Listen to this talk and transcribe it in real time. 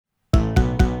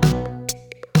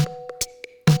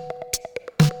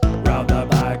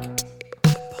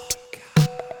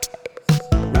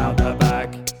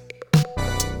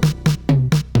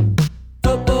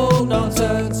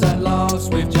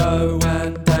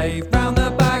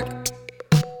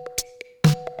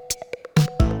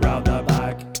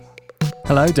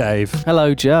Hello, Dave.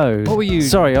 Hello, Joe. What were you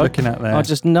looking at there? I was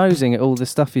just nosing at all the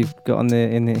stuff you've got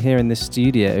here in this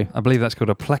studio. I believe that's called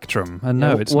a plectrum. And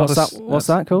no, it's what's not. What's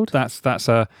that called?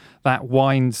 That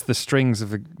winds the strings of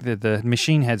the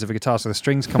machine heads of a guitar, so the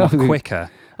strings come off quicker.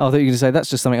 Oh, I thought you were going to say that's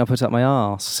just something I put up my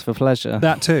arse for pleasure.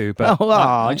 That too, but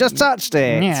I just touched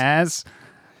it. Yes.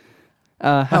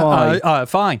 How are you?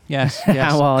 Fine. Yes.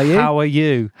 How are you? How are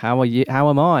you? How are you? How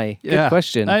am I? Good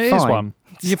question. It fine. is one.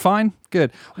 You're fine?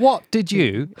 Good. What did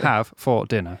you have for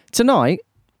dinner? Today?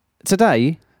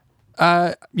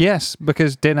 Yes,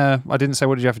 because dinner, I didn't say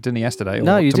what did you have for dinner yesterday or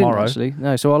no, you tomorrow. didn't actually.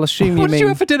 No, so I'll assume you mean... What did you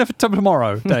have for dinner for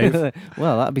tomorrow, Dave?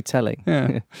 Well, that'd be telling.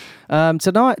 Yeah.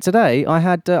 Today, I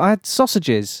had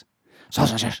sausages.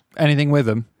 Sausages. Anything with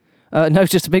them? No,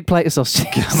 just a big plate of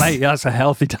sausages. Mate, that's a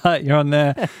healthy diet you're on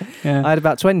there. Yeah. I had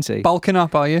about 20. Bulking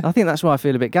up, are you? I think that's why I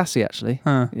feel a bit gassy, actually.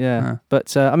 Yeah.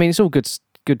 But, I mean, it's all good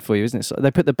for you, isn't it? So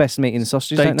they put the best meat in the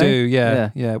sausages, They don't they?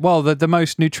 do, yeah. Well, the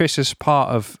most nutritious part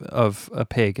of a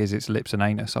pig is its lips and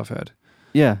anus, I've heard.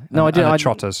 Yeah. No, I didn't. And the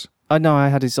trotters. I know I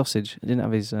had his sausage. I didn't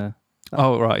have his...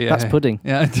 Oh, right, yeah. That's pudding.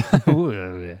 Yeah.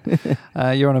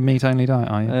 You're on a meat-only diet,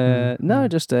 are you? No,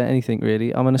 just anything,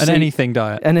 really. I'm on anything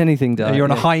diet? An anything diet. You're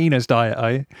on a hyena's diet,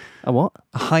 are you? A what?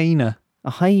 A hyena. A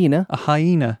hyena? A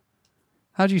hyena.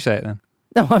 How do you say it then?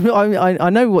 No, I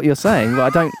know what you're saying, but I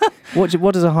don't...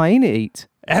 What does a hyena eat?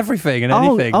 Everything and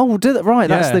anything. Right,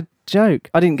 Yeah. that's the joke.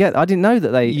 I didn't know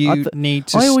that they... need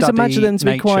to I always study imagine them to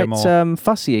be quite more.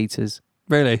 fussy eaters.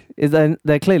 Really?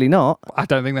 They're clearly not. I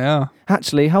don't think they are.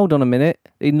 Actually, hold on a minute.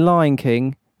 In Lion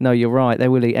King, no, you're right. They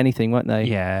will eat anything, won't they?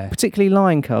 Yeah. Particularly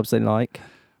lion cubs, they like.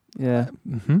 Yeah.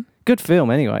 Mm-hmm. Good film,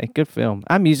 anyway. Good film.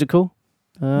 And musical.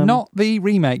 Not the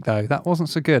remake, though. That wasn't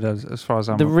so good as far as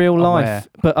I'm The real aware. life.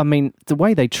 But, I mean, the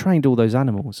way they trained all those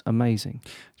animals, amazing.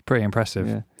 It's pretty impressive.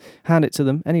 Yeah. Hand it to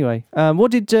them. Anyway, what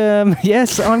did...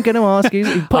 yes, I'm going to ask you.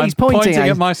 He's pointing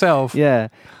at myself. Yeah.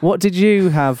 What did you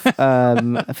have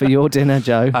for your dinner,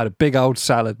 Joe? I had a big old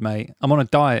salad, mate. I'm on a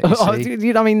diet, you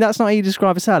see. I mean, that's not how you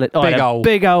describe a salad.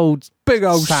 Big old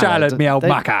salad, me old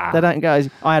macca. They don't go.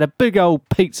 I had a big old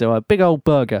pizza, a big old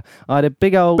burger. I had a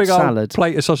big old salad.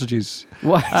 Plate of sausages.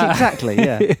 What, exactly,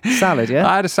 yeah. Salad, yeah?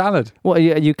 I had a salad. What, are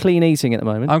you clean eating at the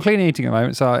moment? I'm clean eating at the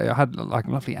moment, so I had like a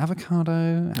lovely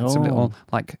avocado, had some little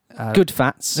like... good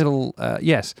fats. Little,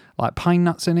 yes, like pine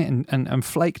nuts in it and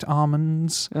flaked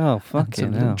almonds. Oh, fucking and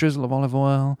some little drizzle of olive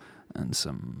oil and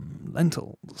some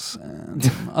lentils and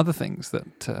some other things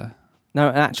that... No,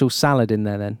 an actual salad in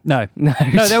there then? No,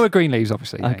 there were green leaves,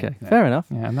 obviously. Okay, fair enough.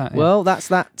 Yeah, and that, well, that's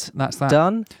that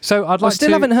done. So I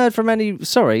still haven't heard from any...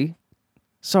 Sorry.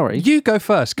 You go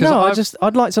first. No,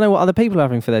 I'd like to know what other people are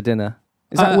having for their dinner.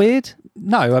 Is that weird?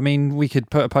 No, I mean, we could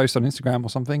put a post on Instagram or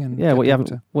something. And yeah, what you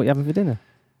having for dinner?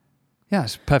 Yeah,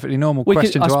 it's a perfectly normal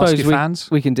question to ask your fans.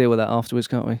 We can deal with that afterwards,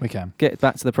 can't we? We can. Get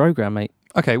back to the programme, mate.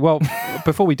 Okay, well,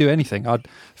 before we do anything, I'd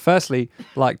firstly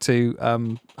like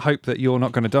to hope that you're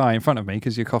not going to die in front of me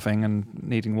because you're coughing and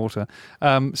needing water.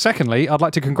 Secondly, I'd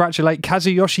like to congratulate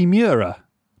Kazuyoshi Miura.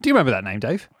 Do you remember that name,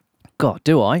 Dave? God,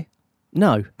 do I?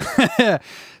 No.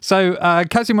 So,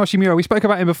 Kazuyoshi Miura, we spoke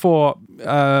about him before,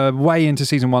 way into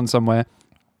season 1 somewhere,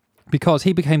 because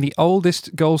he became the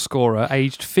oldest goal scorer,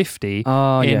 aged 50,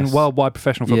 in worldwide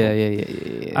professional football.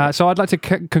 Yeah. So I'd like to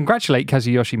congratulate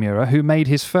Kazuyoshi Miura, who made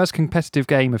his first competitive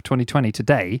game of 2020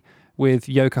 today with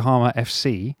Yokohama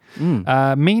FC,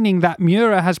 meaning that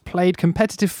Miura has played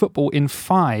competitive football in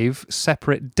 5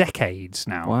 separate decades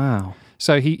now. Wow.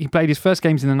 So he played his first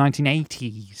games in the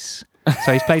 1980s.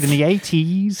 So he's played in the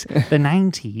 80s, the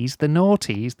 90s, the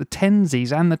noughties, the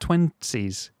tensies, and the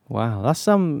 20s. Wow, that's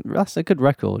a good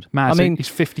record. Mad, I mean, he's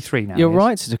 53 now. You're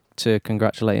right to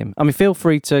congratulate him. I mean, feel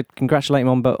free to congratulate him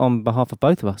on behalf of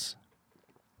both of us.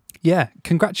 Yeah,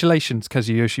 congratulations,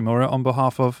 Kazuyoshi Miura, on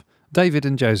behalf of David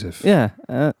and Joseph. Yeah,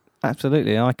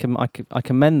 absolutely. I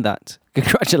commend that.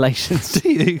 Congratulations.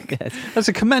 Do you? Yes. That's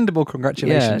a commendable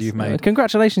congratulations you've made.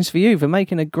 Congratulations for you for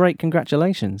making a great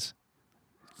congratulations.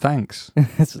 Thanks.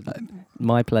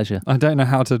 My pleasure. I don't know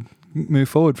how to move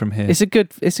forward from here. It's a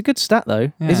good stat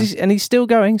though. Yeah. And he's still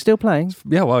going, still playing.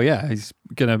 Yeah, well, yeah, he's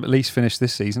gonna at least finish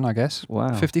this season, I guess.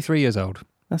 Wow, 53 years old.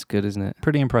 That's good, isn't it?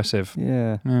 Pretty impressive.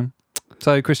 Yeah.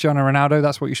 So Cristiano Ronaldo,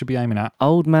 that's what you should be aiming at.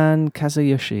 Old man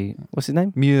Kazuyoshi. What's his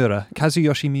name? Miura.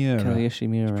 Kazuyoshi Miura. Kazuyoshi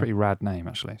Miura. It's a pretty rad name,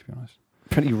 actually, to be honest.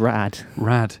 Pretty rad.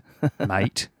 Rad,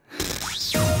 mate.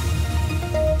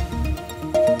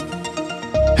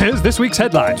 Here's this week's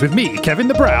headlines with me, Kevin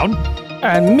the Brown.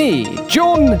 And me,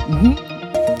 John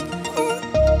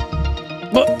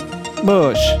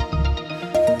Bush.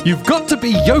 You've got to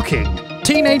be yoking.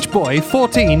 teenage boy,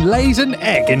 14, lays an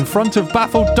egg in front of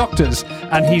baffled doctors,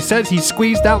 and he says he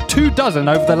squeezed out 24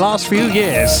 over the last few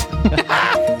years.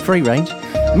 Free range.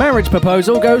 Marriage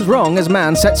proposal goes wrong as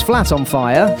man sets flat on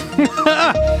fire.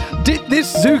 Did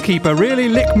this zookeeper really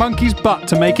lick monkey's butt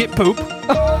to make it poop?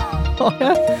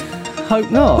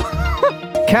 Hope not.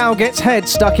 Cow gets head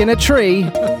stuck in a tree.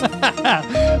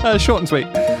 Short and sweet.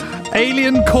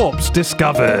 Alien corpse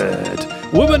discovered.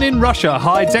 Woman in Russia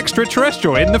hides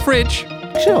extraterrestrial in the fridge.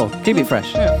 Sure, keep it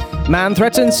fresh. Yeah. Man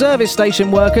threatens service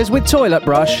station workers with toilet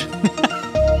brush.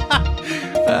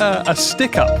 A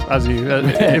stick up, as you,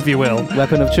 if you will.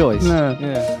 Weapon of choice.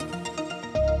 Yeah.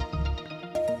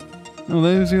 Well,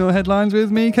 those are your headlines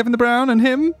with me, Kevin the Brown, and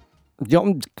him.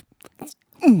 I'd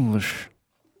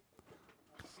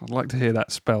like to hear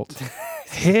that spelt.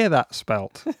 Hear that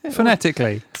spelt.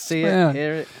 Phonetically. See it,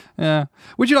 hear it. Yeah.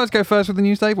 Would you like to go first with the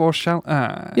news, Dave, or shall...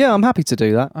 Yeah, I'm happy to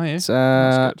do that. Oh, yeah?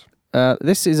 That's good.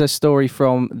 This is a story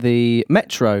from the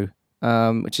Metro,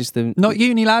 which is the... Not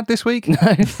Unilad this week?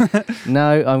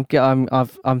 No, I'm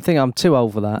thinking I'm too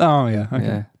old for that. Oh, yeah. Okay.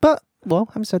 Yeah. But, well,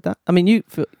 having said that, I mean,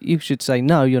 you should say,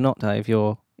 no, you're not, Dave.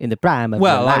 You're in the prime of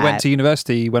Well, your I went life. to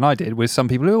university when I did with some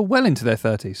people who were well into their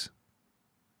 30s.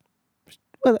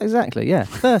 Well, exactly, yeah.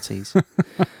 30s.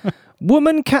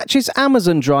 Woman catches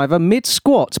Amazon driver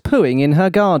mid-squat pooing in her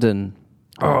garden.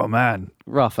 Oh, man.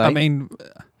 Rough, eh? I mean,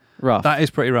 rough. that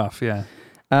is pretty rough, yeah.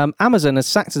 Amazon has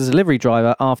sacked a delivery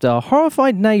driver after a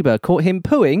horrified neighbour caught him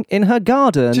pooing in her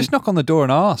garden. Just knock on the door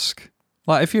and ask.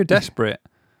 Like, if you're desperate,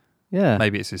 yeah.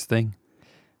 maybe it's his thing.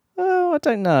 Oh, I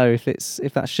don't know if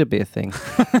that should be a thing.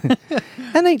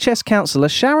 NHS counsellor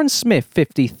Sharon Smith,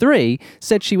 53,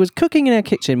 said she was cooking in her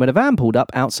kitchen when a van pulled up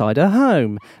outside her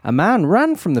home. A man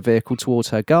ran from the vehicle towards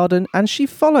her garden and she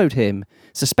followed him,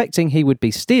 suspecting he would be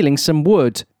stealing some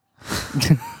wood.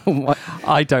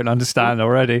 I don't understand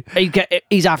already.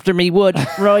 He's after me wood,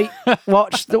 right?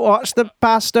 Watch the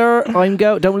pastor.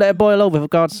 Don't let it boil over, for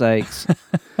God's sakes.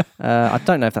 I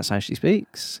don't know if that's how she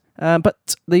speaks.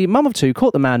 But the mum of two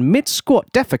caught the man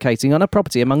mid-squat defecating on a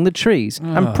property among the trees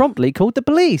and promptly called the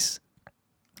police.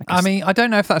 I mean, I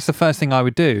don't know if that's the first thing I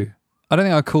would do. I don't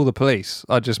think I'd call the police.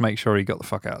 I'd just make sure he got the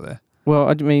fuck out of there. Well,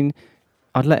 I mean,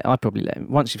 I'd probably let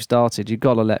him. Once you've started, you've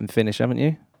got to let him finish, haven't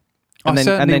you? And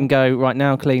then go, right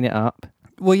now, clean it up.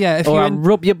 Well, yeah. If or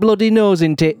rub your bloody nose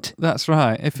in it. That's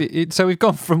right. So we've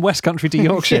gone from West Country to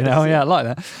Yorkshire Yes. now. Yeah, I like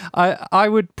that. I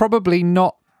would probably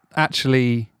not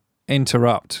actually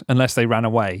interrupt unless they ran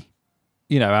away,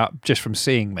 out just from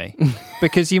seeing me,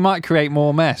 because you might create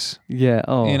more mess. Yeah.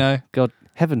 Oh, God,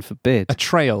 heaven forbid. A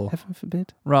trail. Heaven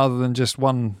forbid. Rather than just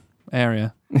one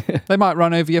area. They might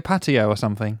run over your patio or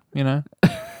something,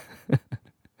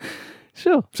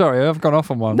 Sure. Sorry, I've gone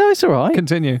off on one. No, it's all right.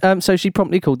 Continue. So she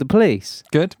promptly called the police.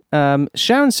 Good.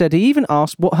 Sharon said he even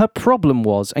asked what her problem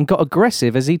was and got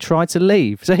aggressive as he tried to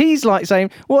leave. So he's like saying,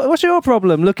 what's your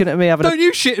problem? Looking at me having Don't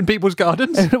you shit in people's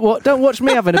gardens. What? Don't watch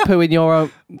me having a poo in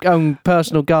your own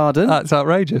personal garden. That's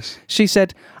outrageous. She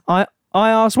said, I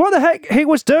asked what the heck he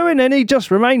was doing and he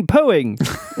just remained pooing.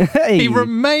 Hey. He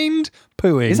remained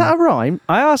pooing. Is that a rhyme?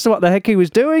 I asked what the heck he was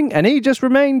doing and he just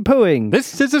remained pooing.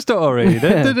 This is a story.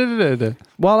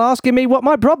 While asking me what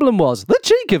my problem was. The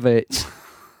cheek of it.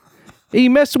 He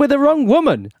messed with the wrong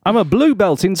woman. I'm a blue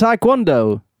belt in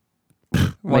Taekwondo.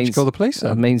 Why'd you call the police?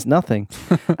 That means nothing.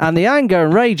 And the anger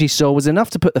and rage he saw was enough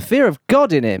to put the fear of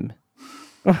God in him.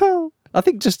 I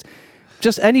think just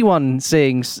anyone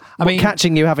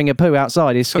catching you having a poo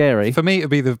outside is scary. For me, it'd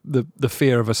be the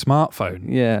fear of a smartphone.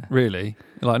 Yeah. Really.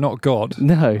 Like, not God.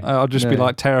 No. I'd just be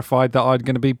like terrified that I'm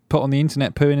going to be put on the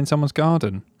internet pooing in someone's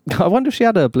garden. I wonder if she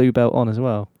had her blue belt on as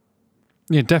well.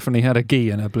 Yeah, definitely had a gi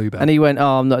in her blue belt. And he went,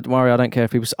 don't worry, I don't care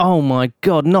if people say, oh my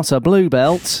God, not a blue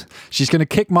belt. She's going to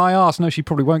kick my ass. No, she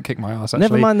probably won't kick my ass, actually.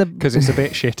 Never mind because it's a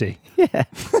bit shitty. Yeah.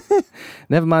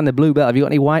 Never mind the blue belt. Have you got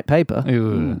any white paper?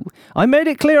 Ooh. I made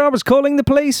it clear I was calling the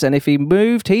police, and if he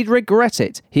moved, he'd regret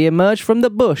it. He emerged from the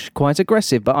bush, quite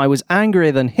aggressive, but I was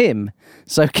angrier than him.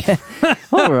 So,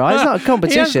 all right, it's not a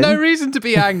competition. He has no reason to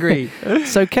be angry.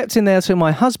 So kept him there till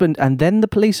my husband and then the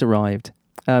police arrived.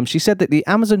 She said that the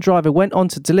Amazon driver went on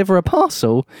to deliver a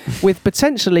parcel with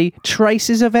potentially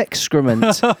traces of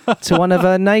excrement to one of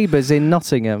her neighbours in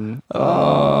Nottingham.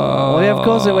 Oh, well, yeah, of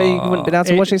course, he wouldn't be able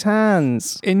to wash his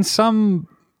hands. In some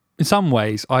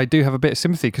ways, I do have a bit of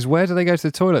sympathy, because where do they go to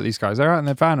the toilet, these guys? They're out in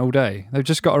their van all day. They've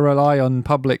just got to rely on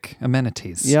public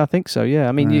amenities. Yeah, I think so, yeah.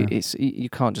 I mean, you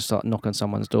can't just start knock on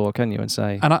someone's door, can you, and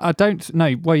say... And I don't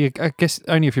know, well, I guess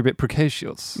only if you're a bit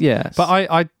precocious. Yes. But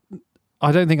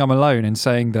I don't think I'm alone in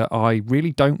saying that I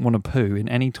really don't want to poo in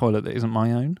any toilet that isn't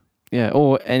my own. Yeah,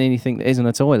 or in anything that isn't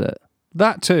a toilet.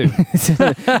 That too.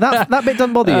 that bit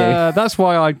doesn't bother you. That's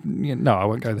why I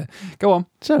won't go there. Go on.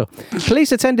 So,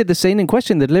 police attended the scene and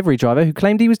questioned the delivery driver, who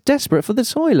claimed he was desperate for the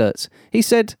toilets. He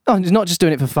said, he's not just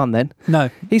doing it for fun then. No.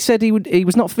 He said he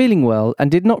was not feeling well and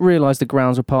did not realise the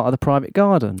grounds were part of the private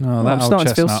garden. Oh, that I'm starting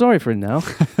to feel sorry for him now.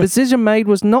 The decision made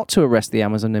was not to arrest the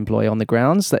Amazon employee on the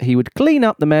grounds that he would clean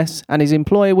up the mess and his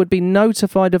employer would be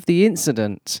notified of the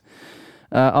incident.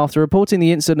 After reporting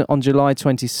the incident on July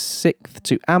 26th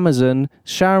to Amazon,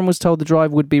 Sharon was told the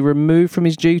driver would be removed from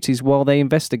his duties while they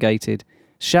investigated.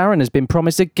 Sharon has been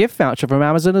promised a gift voucher from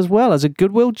Amazon as well as a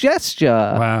goodwill gesture.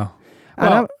 Wow.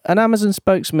 An Amazon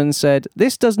spokesman said,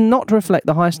 "This does not reflect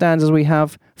the high standards we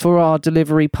have for our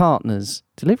delivery partners."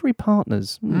 Delivery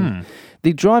partners?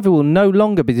 The driver will no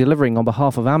longer be delivering on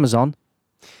behalf of Amazon.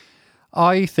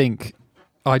 I think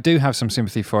I do have some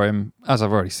sympathy for him, as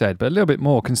I've already said, but a little bit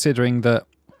more considering that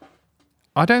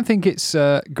I don't think it's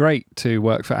great to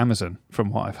work for Amazon,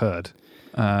 from what I've heard.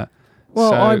 I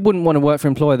wouldn't want to work for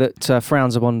an employer that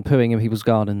frowns upon pooing in people's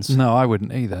gardens. No, I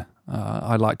wouldn't either.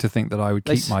 I like to think that I would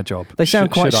keep my job. They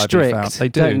sound quite strict. They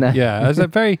do, don't they? Yeah. As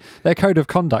their code of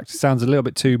conduct sounds a little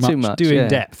bit too much in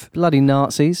depth. Bloody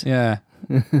Nazis. Yeah.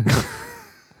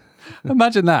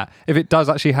 Imagine that. If it does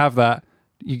actually have that,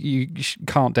 you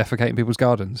can't defecate in people's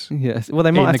gardens. Yes. Well, they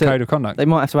might in have the code of conduct. They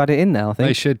might have to add it in now, I think.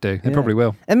 They should do. They probably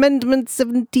will. Amendment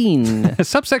 17.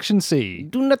 Subsection C.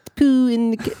 Do not poo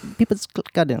in people's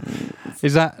gardens.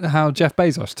 Is that how Jeff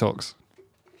Bezos talks?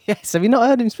 Yes. Have you not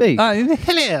heard him speak? Hello,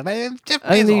 Jeff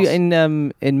Bezos.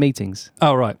 Only in meetings.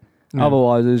 Oh, right. Yeah.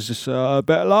 Otherwise, it's just a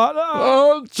bit like that.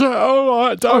 Oh, all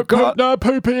right, don't put no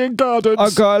pooping in gardens.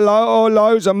 I've got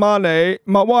loads of money.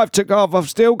 My wife took off. I've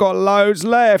still got loads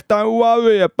left. Don't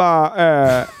worry about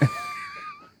it.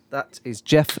 That is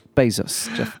Jeff Bezos.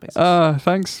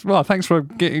 Thanks. Well, thanks for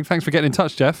getting in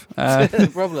touch, Jeff. No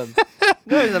problem.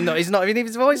 No, I'm not. He's not even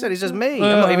his voice. It's just me.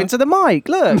 I'm not even to the mic.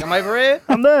 Look, I'm over here.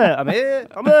 I'm there. I'm here.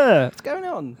 I'm there. What's going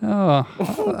on?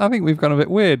 Oh, I think we've gone a bit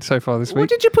weird so far this week. What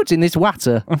did you put in this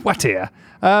watter? Wattier.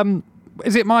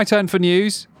 Is it my turn for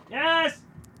news? Yes.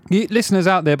 You listeners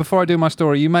out there, before I do my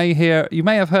story, you may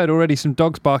have heard already some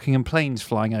dogs barking and planes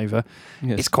flying over.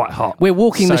 Yes. It's quite hot. We're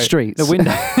walking the streets. The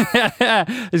window.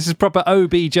 This is proper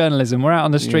OB journalism. We're out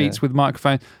on the streets with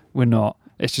microphones. We're not.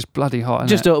 It's just bloody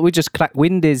hot. We just clack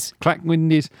windies. Clack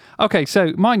windies. Okay,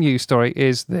 so my news story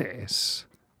is this: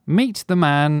 meet the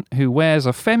man who wears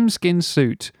a femskin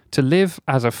suit to live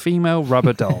as a female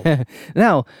rubber doll.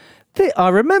 Now, I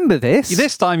remember this.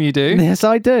 This time you do. Yes,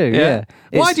 I do. Yeah.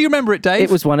 Why do you remember it, Dave? It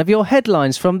was one of your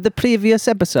headlines from the previous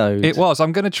episode. It was.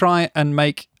 I'm going to try and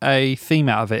make a theme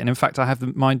out of it. And in fact, I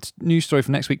have my news story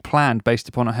for next week planned based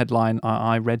upon a headline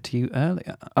I read to you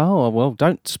earlier. Oh, well,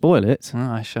 don't spoil it.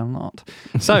 I shall not.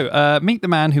 So, meet the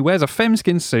man who wears a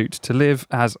femskin suit to live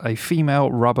as a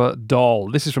female rubber doll.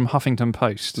 This is from Huffington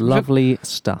Post. Lovely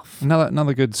stuff.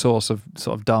 Another good source of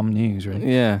sort of dumb news,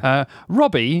 really. Yeah.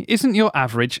 Robbie isn't your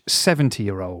average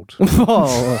 70-year-old.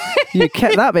 Oh, you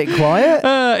kept that bit quiet.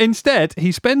 Instead,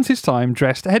 he spends his time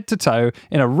dressed head to toe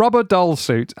in a rubber doll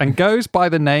suit and goes by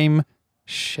the name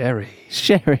Sherry.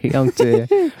 Sherry, oh dear.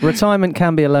 Retirement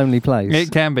can be a lonely place.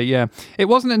 It can be, yeah. It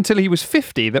wasn't until he was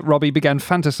 50 that Robbie began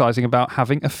fantasizing about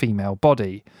having a female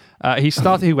body. He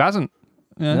started... Who hasn't?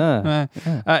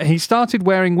 He started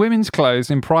wearing women's clothes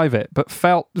in private, but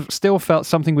still felt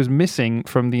something was missing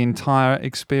from the entire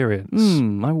experience.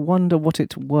 I wonder what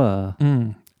it were.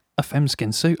 A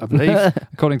femskin suit, I believe,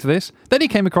 according to this. Then he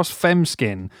came across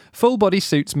femskin, full-body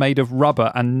suits made of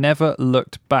rubber, and never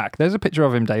looked back. There's a picture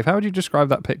of him, Dave. How would you describe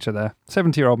that picture there?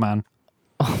 70-year-old man.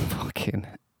 Oh, fucking...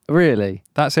 Really?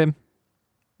 That's him.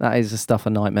 That is the stuff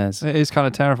of nightmares. It is kind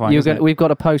of terrifying, We've got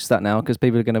to post that now because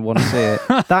people are going to want to see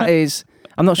it. That is...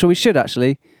 I'm not sure we should,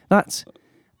 actually. That's...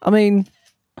 I mean...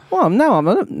 Well, now I'm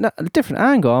a different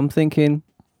angle. I'm thinking,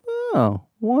 oh,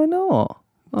 why not?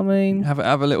 I mean... Have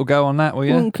a little go on that, will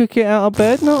you? Wouldn't cook it out of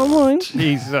bed, not mine.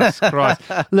 Jesus Christ.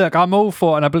 Look, I'm all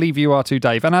for, and I believe you are too,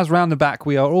 Dave, and as round the back,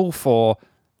 we are all for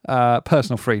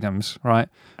personal freedoms, right?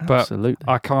 Absolutely.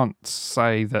 But I can't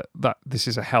say that this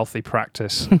is a healthy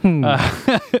practice.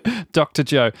 Dr.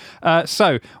 Joe.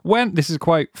 So, this is a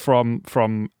quote from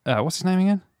what's his name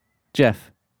again? Jeff.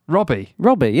 Robbie,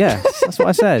 yes. That's what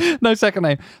I said. No second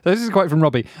name. So this is a quote from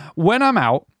Robbie. When I'm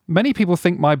out, many people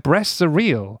think my breasts are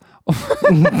real.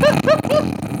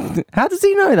 How does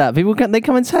he know that? They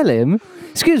come and tell him.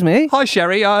 Excuse me. Hi,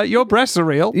 Sherry. Your breasts are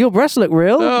real. Your breasts look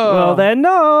real. Oh. Well, they're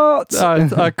not.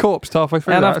 I corpsed halfway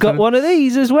through. And I've got one of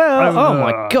these as well. Oh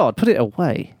my God! Put it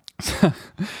away.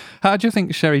 How do you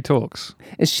think Sherry talks?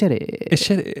 It's Sherry. Is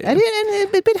Sherry?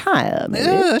 A bit higher.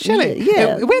 Maybe. Sherry.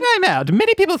 Yeah. When I'm out,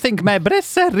 many people think my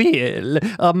breasts are real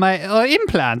or my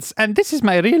implants, and this is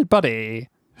my real body.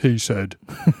 He said.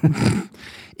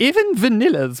 Even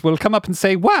vanillas will come up and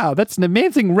say, wow, that's an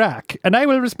amazing rack. And I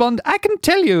will respond, I can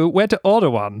tell you where to order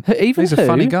one. Even He's a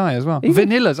funny guy as well. Even...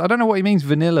 Vanillas. I don't know what he means,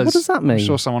 vanillas. What does that mean? I'm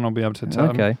sure someone will be able to tell.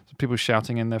 Okay. People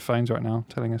shouting in their phones right now,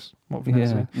 telling us what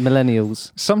vanillas mean.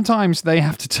 Millennials. Sometimes they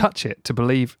have to touch it to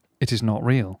believe it is not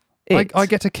real. I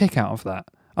get a kick out of that.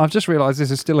 I've just realised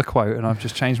this is still a quote and I've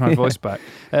just changed my voice back.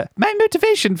 My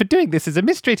motivation for doing this is a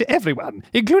mystery to everyone,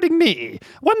 including me.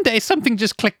 One day something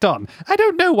just clicked on. I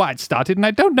don't know why it started and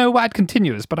I don't know why it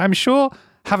continues, but I'm sure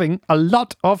having a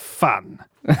lot of fun.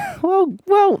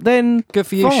 well, then... Good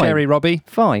for you, fine. Sherry, Robbie.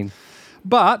 Fine.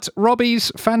 But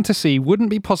Robbie's fantasy wouldn't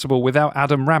be possible without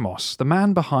Adam Ramos, the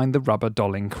man behind the rubber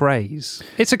dolling craze.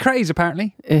 It's a craze,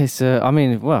 apparently. It's, have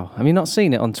you not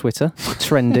seen it on Twitter?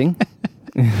 Trending.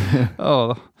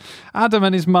 Adam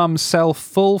and his mum sell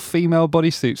full female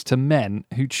bodysuits to men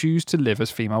who choose to live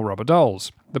as female rubber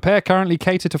dolls. The pair currently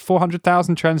cater to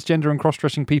 400,000 transgender and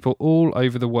cross-dressing people all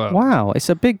over the world. Wow, it's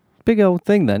a big old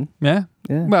thing then. Yeah?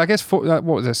 Yeah. Well, I guess, what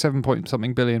was there,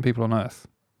 7-point-something billion people on Earth?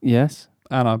 Yes.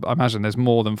 And I imagine there's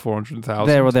more than 400,000.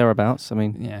 There or thereabouts. I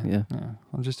mean, yeah.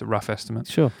 Just a rough estimate.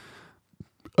 Sure.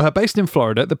 Based in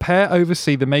Florida, the pair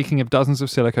oversee the making of dozens of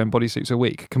silicone bodysuits a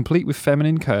week, complete with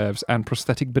feminine curves and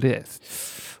prosthetic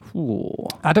breasts. Ooh.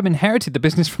 Adam inherited the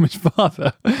business from his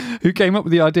father, who came up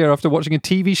with the idea after watching a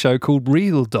TV show called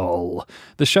Real Doll.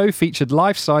 The show featured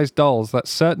life-size dolls that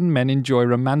certain men enjoy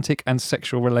romantic and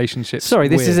sexual relationships Sorry,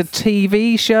 this with. is a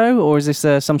TV show, or is this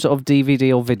some sort of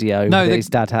DVD or video that his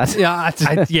dad had?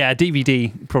 Yeah,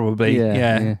 DVD probably.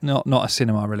 Yeah. Not a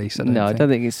cinema release. I don't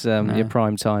think it's your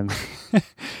prime time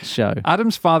show.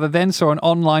 Adam's father then saw an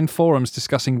online forums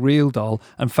discussing Real Doll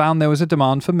and found there was a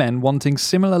demand for men wanting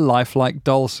similar lifelike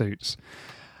doll suits.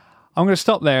 I'm going to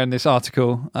stop there in this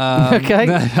article. Okay.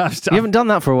 You haven't done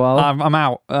that for a while. I'm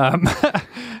out.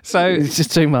 So it's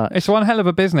just too much. It's one hell of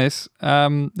a business.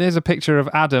 There's a picture of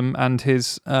Adam and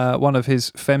his one of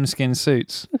his femskin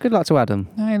suits. Good luck to Adam.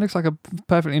 He looks like a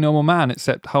perfectly normal man,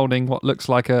 except holding what looks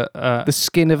like the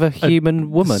skin of a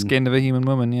human woman. Skin of a human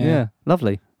woman. Yeah,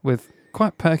 lovely. With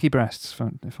quite perky breasts,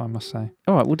 if I must say.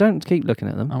 All right, well, don't keep looking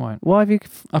at them. I won't. Why have you?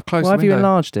 I've closed. Why have you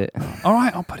enlarged it? All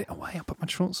right, I'll put it away. I'll put my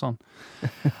shorts on.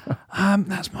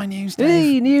 That's my news. Dave.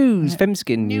 Hey, news,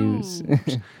 femskin news.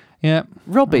 Yeah,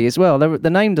 Robbie as well. The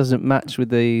name doesn't match with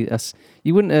the.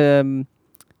 You wouldn't a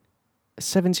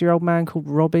 70-year-old man called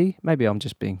Robbie. Maybe I'm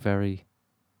just being very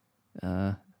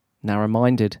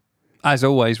narrow-minded. As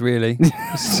always, really.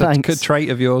 Such a good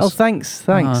trait of yours. Oh, thanks.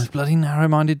 Bloody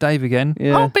narrow-minded Dave again.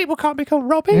 Yeah. Oh, people can't be called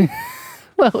Robbie.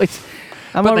 Well,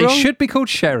 but they should be called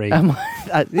Sherry.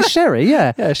 It's Sherry,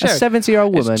 yeah. Yeah, Sherry. A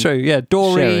 70-year-old woman. It's true, yeah.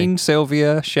 Doreen,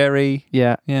 Sylvia, Sherry.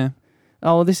 Yeah.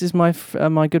 Oh, this is my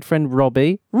good friend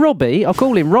Robbie. Robbie, I'll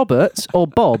call him Robert or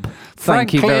Bob.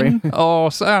 Thank you very much.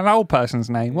 Or an old person's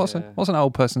name. What's an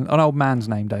old man's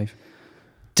name, Dave?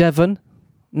 Devon.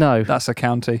 No. That's a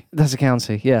county. That's a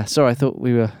county, yeah. Sorry, I thought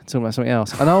we were talking about something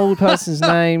else. An old person's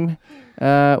name,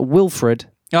 Wilfred.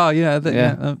 Oh, yeah.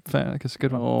 Fair, that's a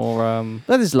good one. Or,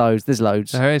 there's loads.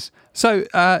 There is. So,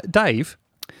 Dave.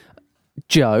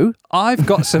 Joe. I've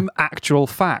got some actual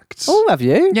facts. Oh, have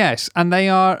you? Yes, and they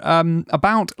are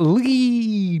about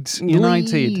Leeds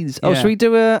United. Leeds. Oh, should we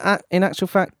do in actual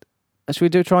fact,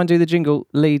 should we try and do the jingle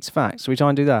Leeds facts? Should we try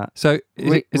and do that? So,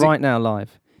 is it now,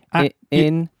 live.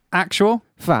 in actual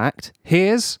fact,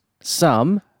 here's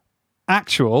some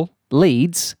actual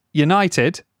Leeds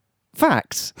United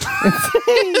facts.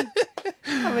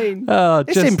 I mean,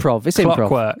 it's improv. It's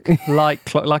clockwork,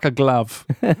 improv. like a glove.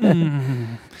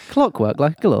 Clockwork,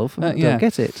 like a glove. Don't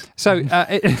get it. So,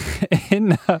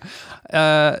 in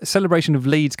celebration of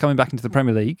Leeds coming back into the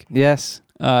Premier League. Yes.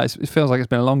 It feels like it's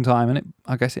been a long time, and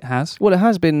I guess it has. Well, it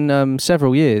has been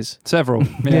several years. Several,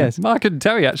 yeah. Yes. I couldn't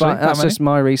tell you, actually. But that's just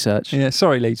my research. Yeah,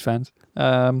 sorry, Leeds fans.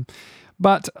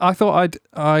 But I thought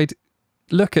I'd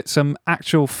look at some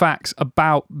actual facts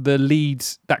about the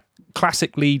Leeds, that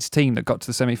classic Leeds team that got to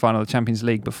the semi-final of the Champions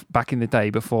League back in the day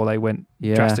before they went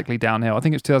drastically downhill. I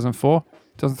think it was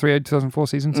 2003, 2004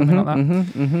 season, something like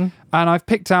that. And I've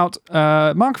picked out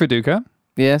Mark Viduka.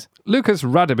 Yes. Lucas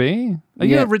Radebe. Are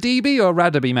you a Radebe or a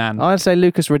Radebe man? I'd say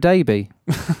Lucas Radebe.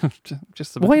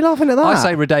 Why are you laughing at that? I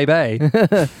say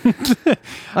Radebe.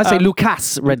 I say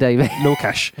Lucas Radebe.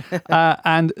 Lukash.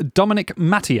 And Dominic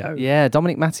Matteo. Yeah,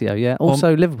 Dominic Matteo, yeah.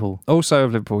 Also Liverpool. Also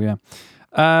of Liverpool,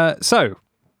 yeah. So,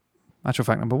 actual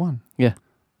fact number one. Yeah.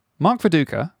 Mark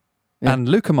Viduka and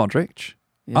Luka Modric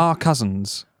are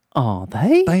cousins. Are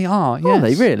they? They are, yes. Are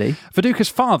they really? Viduka's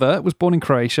father was born in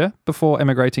Croatia before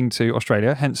emigrating to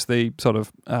Australia, hence the sort of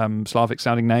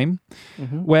Slavic-sounding name,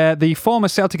 where the former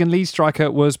Celtic and Leeds striker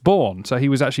was born. So he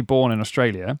was actually born in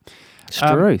Australia.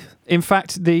 Struth. In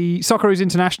fact, the Socceroos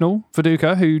international,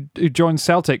 Viduka, who joined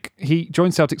Celtic,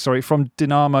 from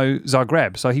Dinamo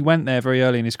Zagreb. So he went there very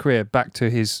early in his career, back to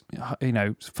his,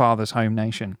 father's home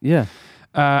nation. Yeah.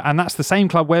 And that's the same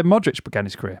club where Modric began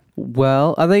his career.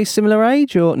 Well, are they similar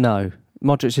age or no?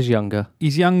 Modric is younger.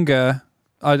 He's younger,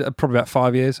 probably about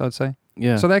 5 years, I'd say.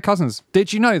 Yeah. So they're cousins.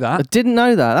 Did you know that? I didn't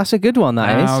know that. That's a good one,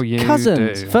 that is. Now you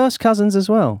cousins. do. First cousins as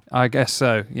well. I guess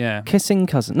so, yeah. Kissing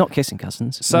cousins. Not kissing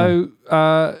cousins. So,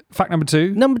 fact number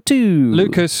 2. Number 2.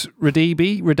 Lucas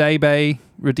Radebe.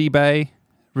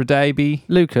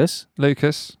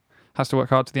 Lucas has to work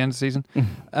hard to the end of the season.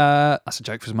 That's a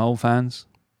joke for some old fans.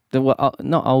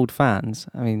 Not old fans.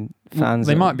 I mean, fans.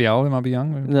 They might be old, they might be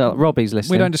young. No, Robbie's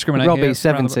listening. We don't discriminate. Robbie's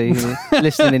 70,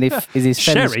 listening in his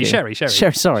Sherry.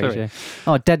 Sorry.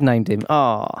 Oh, dead named him.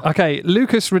 Oh. Okay,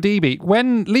 Lucas Radebe.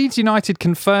 When Leeds United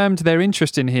confirmed their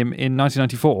interest in him in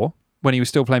 1994, when he was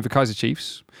still playing for Kaiser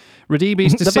Chiefs,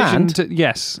 Radebe's decision to...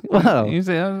 Yes. Wow. He's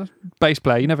a bass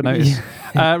player, you never notice.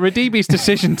 Radebe's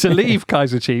decision to leave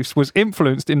Kaiser Chiefs was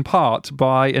influenced in part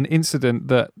by an incident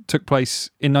that took place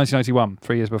in 1991,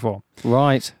 3 years before.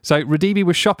 Right. So Radebe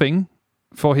was shopping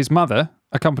for his mother,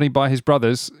 accompanied by his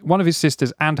brothers, one of his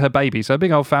sisters and her baby. So a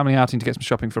big old family outing to get some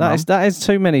shopping for mum. That is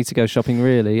too many to go shopping,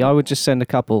 really. I would just send a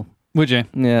couple. Would you?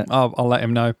 Yeah. I'll let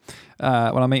him know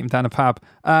when I meet him down a pub.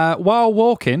 While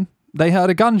walking, they heard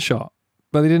a gunshot.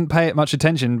 But they didn't pay it much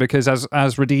attention because, as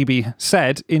Radebe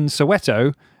said, in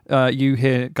Soweto, you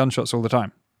hear gunshots all the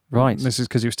time. Right. This is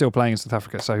because he was still playing in South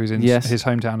Africa, so he was in his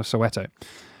hometown of Soweto.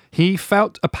 He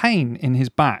felt a pain in his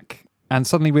back and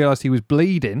suddenly realised he was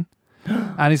bleeding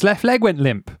and his left leg went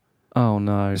limp. Oh,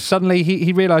 no. Suddenly,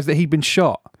 he realised that he'd been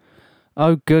shot.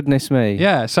 Oh, goodness me.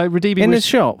 Yeah, so Radebe in was... the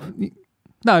shop?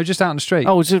 No, just out on the street.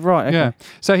 Oh, just right. Okay. Yeah.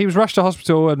 So he was rushed to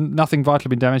hospital and nothing vital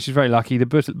had been damaged. He's very lucky. The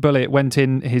bullet went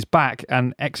in his back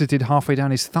and exited halfway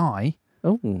down his thigh.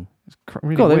 Oh. Really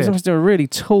God, weird. there was a really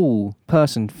tall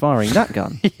person firing that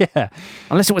gun. Yeah.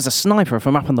 Unless it was a sniper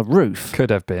from up on the roof.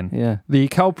 Could have been. Yeah. The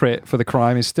culprit for the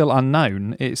crime is still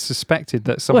unknown. It's suspected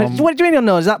that someone... What do you mean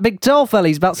unknown? Is that big tall fella?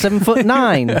 He's about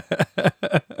 7'9".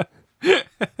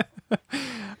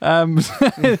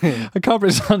 A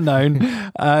culprit is unknown.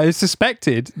 It's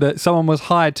suspected that someone was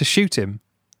hired to shoot him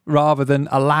rather than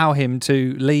allow him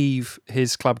to leave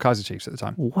his club Kaiser Chiefs at the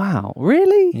time. Wow,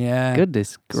 really? Yeah.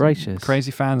 Goodness gracious. Some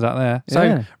crazy fans out there. So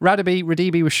Yeah.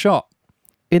 Radebe was shot.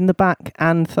 In the back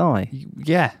and thigh?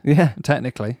 Yeah. Yeah.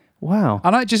 Technically. Wow.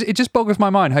 And it just boggles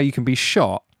my mind how you can be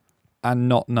shot and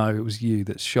not know it was you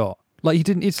that's shot. Like he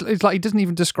didn't. It's like he doesn't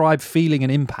even describe feeling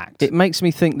an impact. It makes me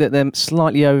think that they're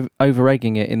slightly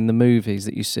over-egging it in the movies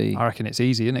that you see. I reckon it's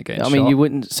easy, isn't it? Getting I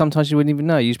mean, shot? sometimes you wouldn't even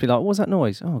know. You'd just be like, what was that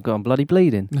noise? Oh, God, I'm bloody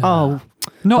bleeding. Oh,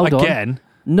 not hold on. again.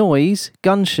 Noise,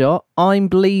 gunshot, I'm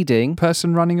bleeding.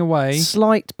 Person running away.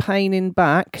 Slight pain in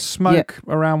back. Smoke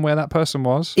around where that person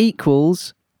was.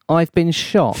 Equals, I've been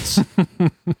shot.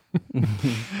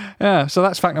 Yeah, so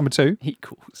that's fact number 2.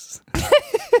 Equals.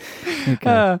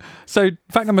 Okay. So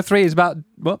fact number 3 is about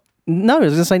what? No, I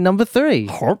was going to say number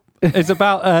 3. It's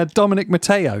about Dominic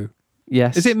Matteo.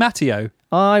 Yes. Is it Matteo?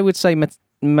 I would say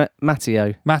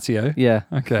Matteo. Matteo? Yeah.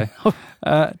 Okay.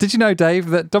 Did you know, Dave,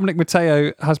 that Dominic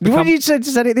Matteo has become... What, you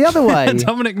said it the other way?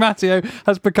 Dominic Matteo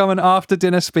has become an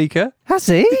after-dinner speaker. Has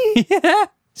he? Yeah.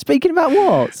 Speaking about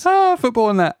what?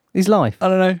 Football and that. His life. I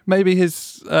don't know. Maybe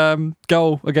his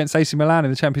goal against AC Milan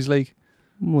in the Champions League.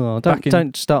 Well,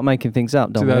 don't start making things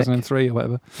up, Dominic. 2003 or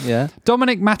whatever. Yeah.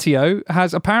 Dominic Matteo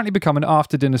has apparently become an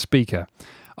after-dinner speaker.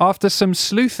 After some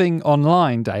sleuthing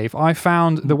online, Dave, I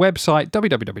found the website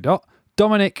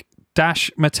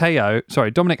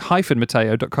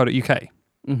dominic-matteo.co.uk.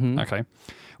 Mm-hmm. Okay.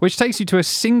 Which takes you to a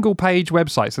single page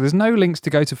website. So there's no links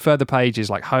to go to further pages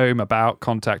like home, about,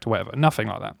 contact, or whatever. Nothing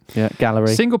like that. Yeah,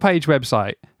 gallery. Single page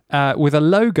website with a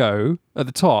logo at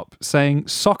the top saying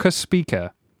Soccer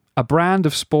Speaker, a brand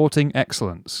of sporting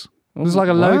excellence. There's like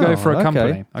a logo for a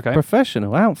company. Okay.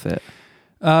 Professional outfit.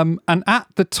 And at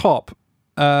the top,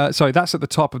 that's at the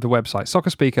top of the website. Soccer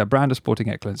Speaker, brand of sporting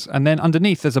excellence. And then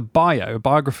underneath there's a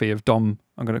biography of Dom.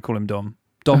 I'm going to call him Dom.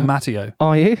 Dom Matteo.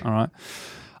 Are you? All right.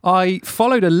 I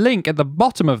followed a link at the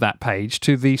bottom of that page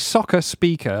to the Soccer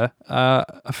Speaker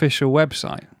official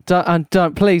website.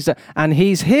 Please. And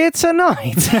he's here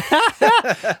tonight.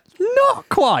 Not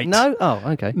quite. No? Oh,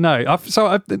 okay. No.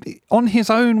 On his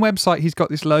own website, he's got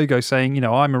this logo saying,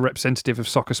 I'm a representative of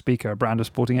Soccer Speaker, a brand of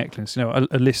sporting excellence. A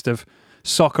list of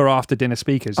soccer after dinner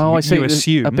speakers. Oh, I see. You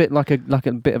assume a bit like a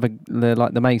bit of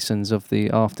like the Masons of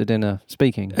the after dinner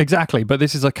speaking. Exactly, but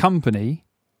this is a company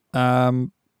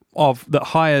that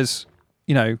hires,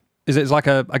 it's like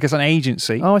I guess an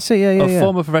agency. Oh, I see. Yeah.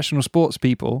 Former professional sports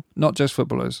people, not just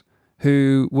footballers,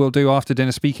 who will do after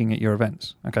dinner speaking at your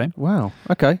events. Okay. Wow.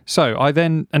 Okay. So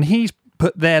and he's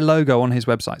put their logo on his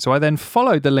website. So I then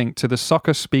followed the link to the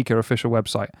Soccer Speaker official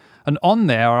website, and on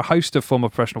there are a host of former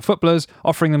professional footballers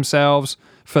offering themselves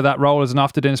for that role as an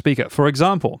after dinner speaker. For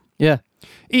example,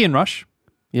 Ian Rush,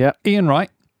 Ian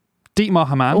Wright, Dietmar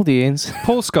Hamann, all the Ians,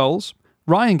 Paul Scholes,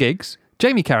 Ryan Giggs,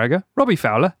 Jamie Carragher, Robbie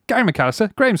Fowler, Gary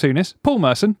McAllister, Graham Souness, Paul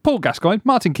Merson, Paul Gascoigne,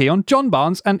 Martin Keown, John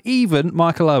Barnes, and even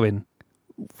Michael Owen.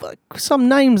 Some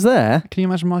names there. Can you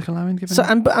imagine Michael Owen giving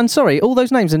and sorry, all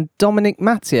those names, and Dominic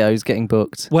Matteo's getting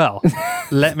booked. Well,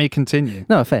 let me continue.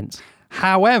 No offence.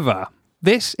 However,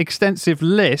 this extensive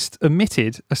list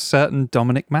omitted a certain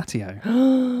Dominic Matteo.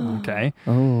 Okay.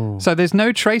 Oh. So there's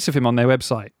no trace of him on their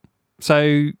website.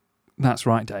 So that's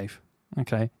right, Dave.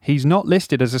 Okay. He's not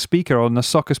listed as a speaker on the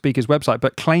Soccer Speakers website,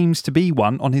 but claims to be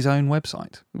one on his own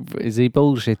website. Is he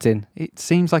bullshitting? It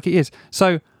seems like he is.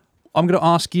 So I'm going to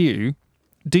ask you,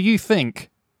 do you think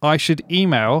I should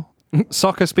email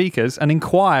Soccer Speakers and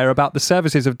inquire about the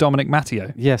services of Dominic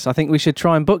Matteo? Yes, I think we should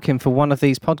try and book him for one of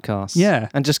these podcasts. Yeah.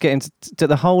 And just get him to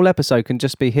the whole episode can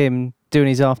just be him doing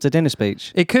his after dinner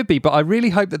speech. It could be, but I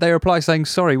really hope that they reply saying,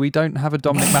 sorry, we don't have a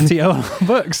Dominic Matteo on our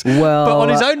books. Well, but on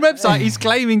his own website, he's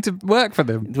claiming to work for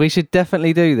them. We should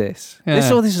definitely do this. Yeah.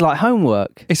 This is like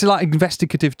homework. It's like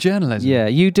investigative journalism. Yeah,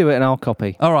 you do it and I'll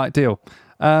copy. All right, deal.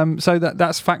 So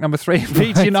that's fact number 3.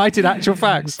 Leeds United actual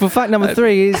facts. Well, fact number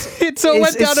 3 is... It all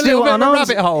went down a little bit of a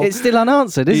rabbit hole. It's still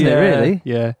unanswered, isn't it, really?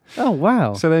 Yeah. Oh,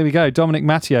 wow. So there we go. Dominic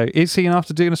Matteo. Is he an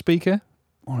after dinner speaker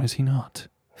or is he not?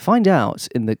 Find out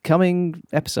in the coming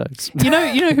episodes. You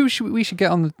know who we should get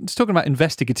on? It's talking about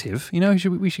investigative. You know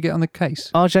who we should get on the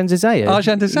case? Arjan Zizea.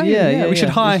 Arjan Zizea. Yeah. We should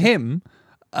hire him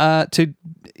to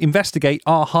investigate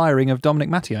our hiring of Dominic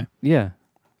Matteo. Yeah.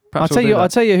 Perhaps I'll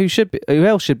tell you who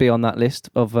else should be on that list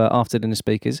of after dinner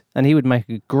speakers, and he would make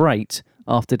a great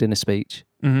after dinner speech.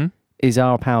 Mm-hmm. Is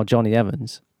our pal Johnny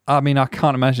Evans. I mean, I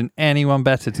can't imagine anyone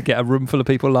better to get a room full of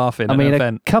people laughing at an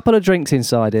event. A couple of drinks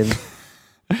inside him.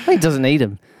 He doesn't need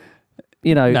them.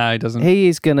 No, he doesn't. He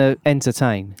is going to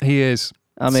entertain. He is.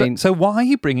 I mean, so why are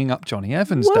you bringing up Johnny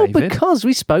Evans, well, David? Because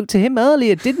we spoke to him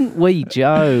earlier, didn't we,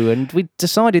 Joe? And we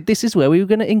decided this is where we were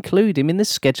going to include him in the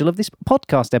schedule of this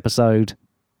podcast episode.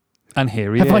 And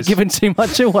here he is. Have I given too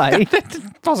much away?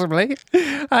 Possibly.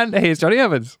 And here's Johnny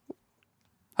Evans.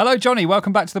 Hello, Johnny.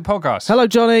 Welcome back to the podcast. Hello,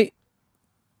 Johnny.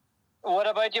 What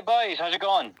about you boys? How's it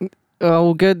going?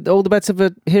 Oh, good. All the better for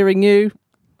hearing you.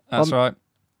 That's right.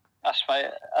 That's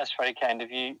very kind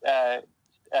of you.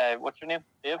 What's your name?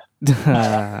 Dave? Okay,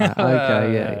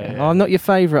 yeah. Oh, I'm not your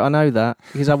favourite, I know that,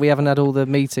 because we haven't had all the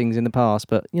meetings in the past,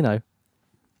 but,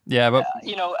 Yeah, but...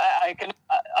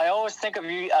 I always think of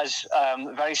you as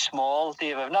very small,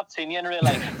 Dave. I've not seen you in real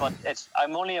life, but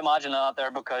I'm only imagining that there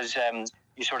because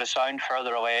you sort of sound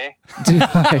further away.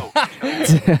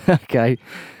 Okay.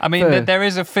 I mean, there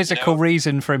is a physical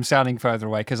reason for him sounding further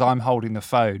away because I'm holding the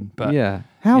phone. But yeah.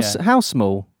 How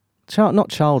small? Not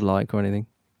childlike or anything.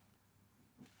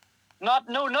 Not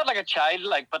like a child,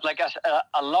 but like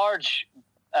a large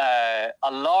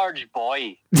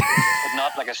boy, but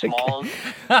not like a small.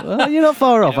 Well, you're not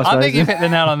far off, I suppose. I think you've hit the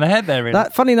nail on the head there, really.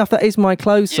 Funny enough, that is my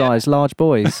clothes size, large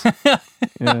boys.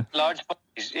 Yeah. Large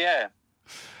boys, yeah.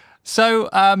 So,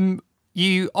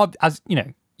 you're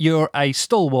a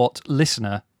stalwart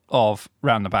listener of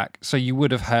Round the Back, so you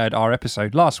would have heard our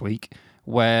episode last week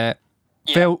where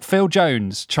Phil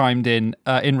Jones chimed in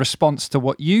response to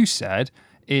what you said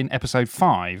in episode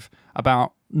 5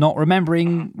 about not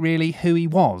remembering really who he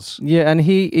was. Yeah, and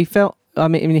he felt... I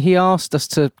mean, he asked us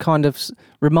to kind of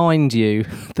remind you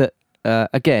that,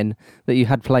 again, that you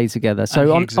had played together.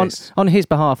 So on his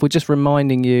behalf, we're just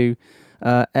reminding you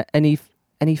any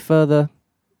further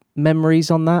memories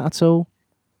on that at all?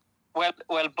 Well,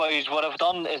 boys, what I've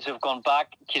done is I've gone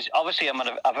back, because obviously I'm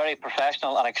a very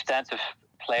professional and extensive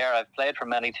player. I've played for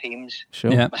many teams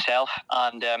myself,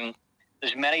 and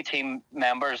there's many team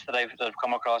members that I've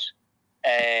come across.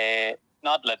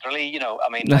 Not literally, I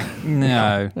mean, like,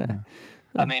 no.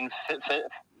 I mean,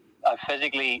 I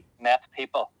physically met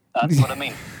people. That's what I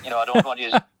mean. I don't want to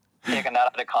use taking that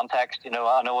out of context. You know,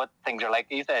 I know what things are like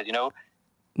these days. You know.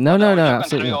 No,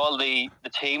 absolutely. Through all the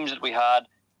teams that we had,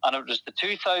 and it was the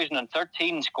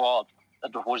 2013 squad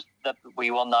that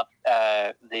we won that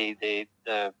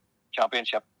the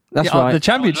championship. That's right. The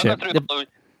championship.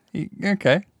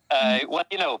 Okay. Well,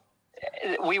 you know,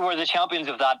 we were the champions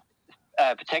of that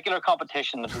particular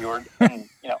competition that we were in.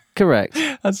 You know. Correct.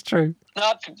 That's true.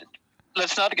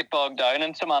 Let's not get bogged down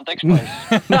in semantics, boys.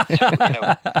 You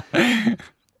know,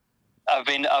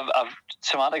 I've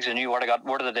semantics a new word. I got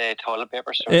word of the day: toilet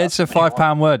paper. So it's a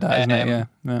 £5 word, that, isn't it?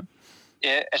 Yeah.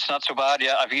 Yeah, it's not so bad.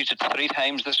 Yeah, I've used it 3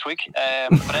 times this week.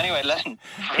 But anyway, listen.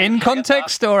 In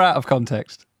context or out of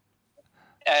context?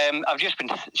 I've just been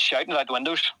shouting out the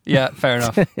windows. Yeah, fair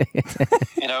enough.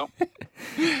 You know,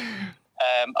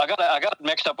 I got it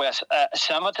mixed up with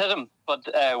Semitism, but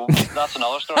that's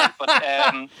another story. But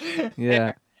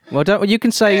yeah. Well, you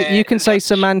can say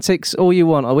semantics all you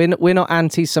want. We're not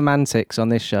anti-semantics on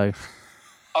this show.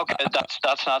 Okay,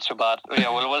 that's not so bad. Yeah,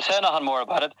 we'll say nothing more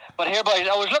about it. But here, boys,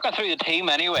 I was looking through the team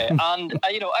anyway, and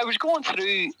you know, I was going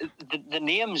through the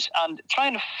names and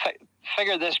trying to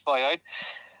figure this boy out.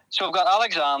 So I've got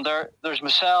Alexander. There's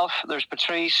myself. There's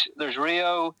Patrice. There's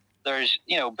Rio. There's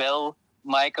Bill,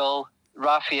 Michael,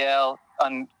 Raphael,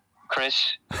 and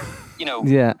Chris. You know,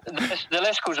 yeah. The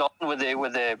list goes on with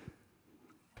the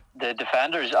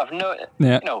defenders. You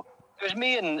know, there's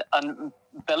me and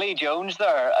Billy Jones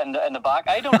there in the back.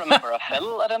 I don't remember a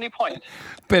Phil at any point.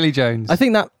 Billy Jones. I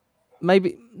think that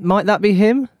might that be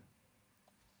him?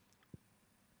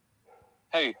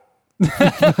 Who?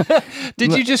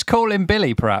 Did you just call him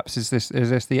Billy? Perhaps is this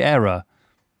the error?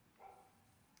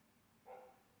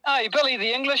 Aye, Billy,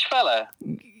 the English fella.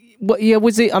 Well, yeah,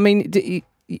 was he? I mean,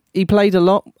 he played a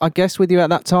lot, I guess, with you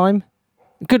at that time.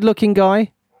 Good-looking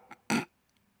guy.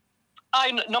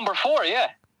 Number 4, yeah.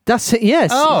 That's it.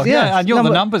 Yes. Oh, yeah. And you're the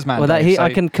numbers man. Well,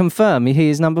 I can confirm he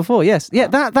is number 4. Yes. Yeah.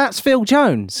 That's Phil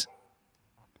Jones.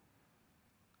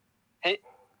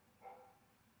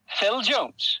 Phil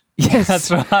Jones. Yes,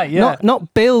 that's right. Yeah.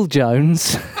 Not Bill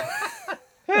Jones.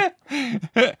 No.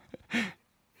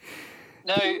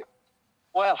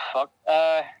 Well, fuck.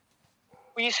 Well,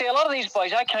 you see, a lot of these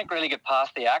boys, I can't really get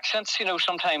past the accents,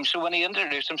 sometimes. So when he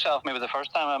introduced himself, maybe the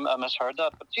first time, I misheard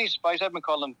that. But geez, boys, I've been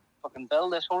calling him fucking Bill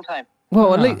this whole time.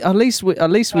 Well, at least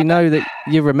we know that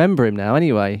you remember him now,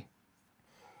 anyway.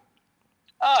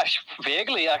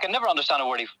 Vaguely. I can never understand a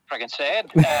word he friggin' said.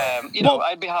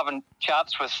 I'd be having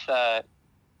chats with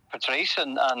Patrice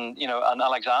and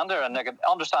Alexander, and I could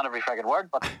understand every friggin' word,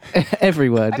 but every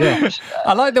word. Yeah.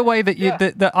 I like the way that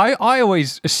that I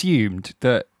always assumed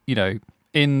that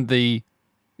in the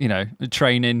the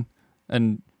training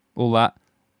and all that,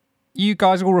 you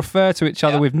guys all refer to each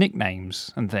other with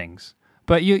nicknames and things,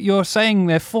 but you're saying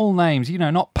their full names.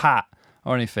 Not Pat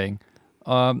or anything,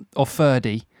 or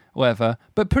Ferdy. Whatever,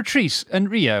 but Patrice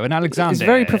and Rio and Alexander. It's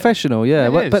very professional, yeah.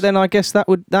 But then I guess that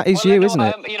is you, isn't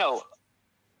it?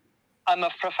 I'm a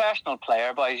professional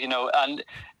player, boys. And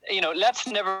let's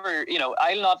never.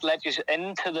 I'll not let you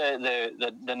into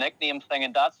the nickname thing,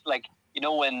 and that's like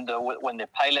when the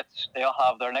pilots, they all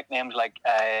have their nicknames like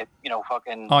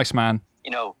fucking Iceman.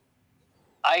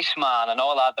 Iceman and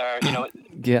all that. There,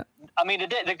 Yeah. I mean,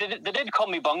 they did call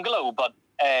me Bungalow, but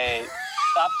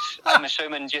that's I'm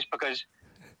assuming just because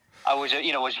I was,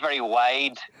 was very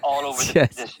wide all over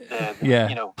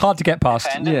hard to get past.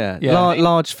 Defending. Yeah.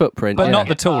 Large footprint, but not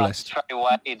the tallest. Very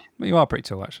wide. You are pretty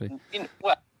tall, actually.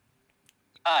 Well,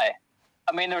 aye.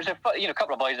 I mean, there was a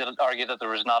couple of boys that argued that there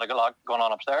was not a lot going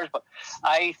on upstairs, but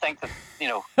I think that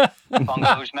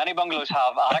many bungalows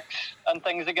have attics and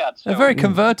things like that. So. They're very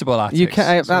convertible attics. You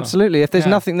can absolutely. If there's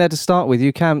nothing there to start with,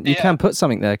 you can put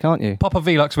something there, can't you? Pop a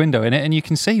Velux window in it, and you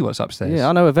can see what's upstairs. Yeah,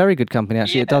 I know a very good company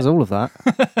actually. It does all of that.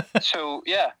 So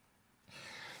yeah.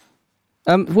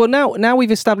 Well, now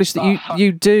we've established that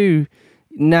you do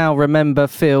now remember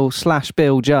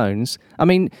Phil/Bill Jones. I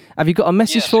mean, have you got a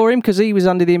message for him? Because he was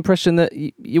under the impression that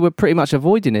you were pretty much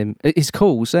avoiding him, his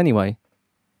calls anyway.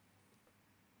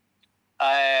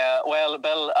 Well,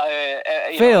 Bill.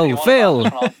 Phil.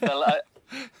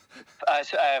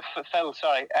 Phil,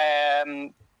 sorry.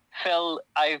 Phil,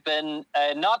 I've been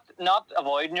not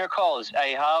avoiding your calls.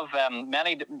 I have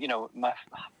many, my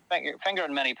finger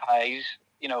in many pies.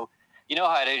 You know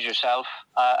how it is yourself.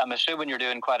 I'm assuming you're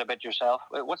doing quite a bit yourself.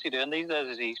 What's he doing these days?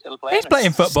 Is he still playing? He's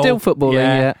playing football. Still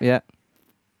footballing, yeah.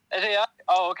 Is he?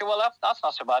 Oh, okay. Well, that's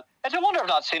not so bad. It's a wonder I've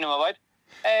not seen him about.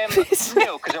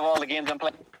 Because of all the games I'm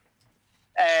playing.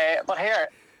 But here,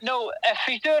 if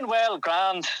he's doing well,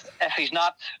 grand. If he's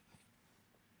not,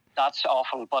 that's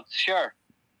awful. But sure,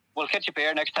 we'll catch a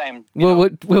beer next time. We'll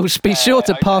be sure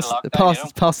to pass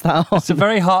that on. It's a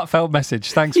very heartfelt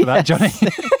message. Thanks for that, Johnny.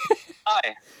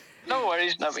 Aye. No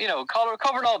worries. No,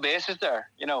 covering all bases there.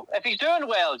 If he's doing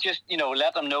well, just,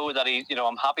 let him know that he's,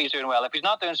 I'm happy he's doing well. If he's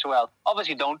not doing so well,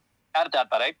 obviously don't edit that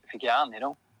bit out if you can,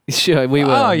 Sure, we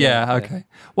will. Oh, yeah, okay.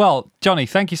 Well, Johnny,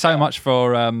 thank you so much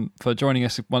for joining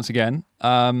us once again.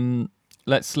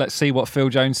 Let's see what Phil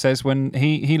Jones says when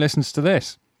he listens to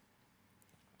this.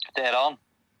 Dead on.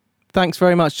 Thanks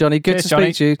very much, Johnny. Good to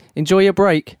speak to you. Enjoy your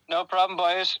break. No problem,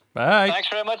 boys. Bye. Thanks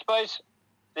very much, boys.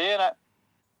 See you now.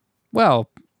 Well,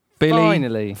 Billy,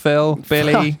 finally. Phil,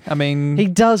 Billy, I mean... He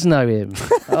does know him.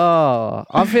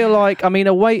 I feel like,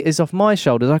 a weight is off my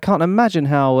shoulders. I can't imagine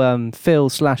how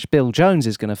Phil/Bill Jones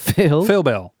is going to feel. Phil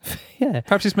Bill. Yeah.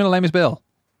 Perhaps his middle name is Bill.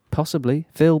 Possibly.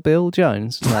 Phil Bill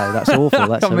Jones. No, that's awful.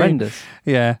 That's horrendous.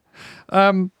 Yeah.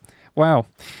 Wow.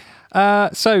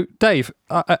 So, Dave,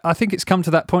 I think it's come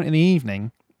to that point in the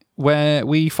evening where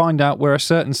we find out where a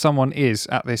certain someone is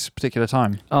at this particular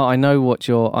time. Oh, I know what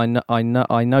you're... I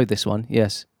know this one,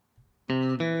 yes.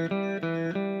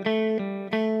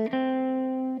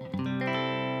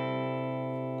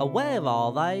 Where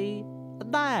are they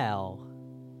now?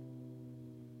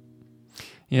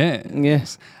 Yeah.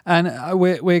 Yes. And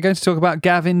we're going to talk about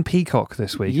Gavin Peacock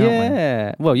this week, aren't we?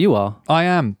 Yeah. Well, you are. I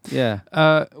am. Yeah.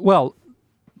 Well,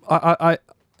 I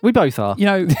we both are.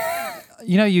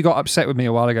 You got upset with me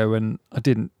a while ago when I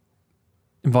didn't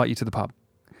invite you to the pub.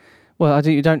 Well,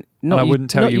 you don't. Not and I wouldn't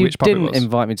tell you which pub it was. You didn't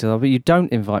invite me to the pub, but you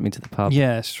don't invite me to the pub.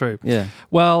 Yeah, it's true. Yeah.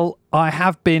 Well, I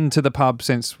have been to the pub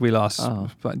since we last.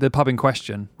 The pub in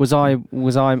question. Was I?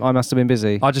 I must have been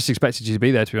busy. I just expected you to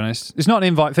be there. To be honest, it's not an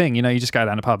invite thing. You just go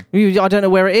down a pub. I don't know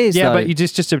where it is. Yeah, though. but you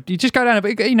just go down.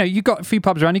 But you got a few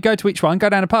pubs around. You go to each one, go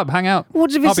down a pub, hang out.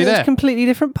 What if I'll be it's there. a completely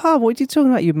different pub? What are you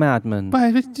talking about, you madman?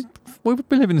 Well,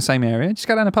 we live in the same area. Just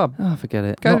go down a pub. Oh, forget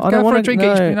it. Go for a drink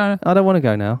each. No. I don't want to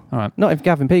go now. All right. Not if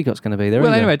Gavin Peacock's going to be there.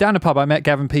 Well, anyway, down a pub, I met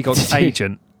Gavin Peacock's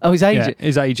agent. Oh, his agent. Yeah,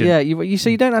 his agent. Yeah.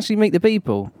 So you don't actually meet the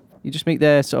people. You just meet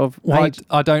their sort of. Well,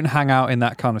 I don't hang out in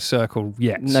that kind of circle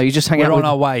yet. No, you just hang out. We're with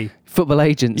on our way. Football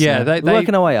agents. Yeah, we're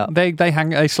working our way up.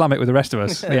 They slum it with the rest of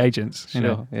us, the agents.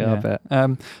 Sure. Yeah, I bet.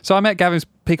 So I met Gavin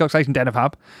Peacock's agent down a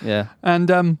pub. Yeah.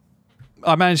 And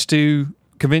I managed to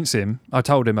convince him. I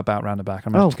told him about Round the Back.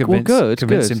 I managed to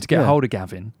convince him to get a hold of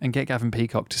Gavin and get Gavin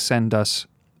Peacock to send us.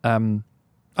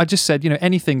 I just said,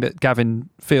 anything that Gavin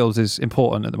feels is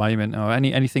important at the moment, or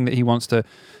anything that he wants the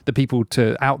people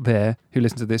out there who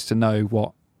listen to this to know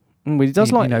what he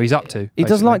does he's up to. He basically.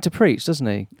 does like to preach, doesn't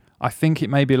he? I think it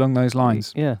may be along those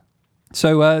lines. Yeah.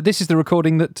 So this is the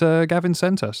recording that Gavin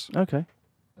sent us. Okay.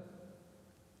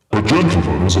 A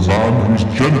gentleman is a man who's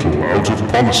gentle out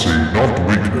of policy, not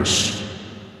weakness.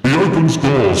 He opens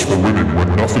doors for women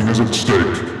when nothing is at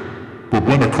stake. But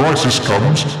when a crisis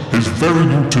comes, his very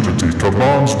utility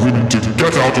commands women to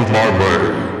get out of my way.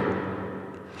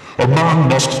 A man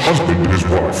must husband his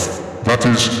wife. That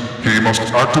is, he must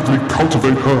actively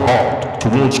cultivate her heart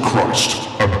towards Christ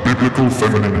and biblical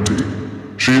femininity.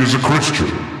 She is a Christian,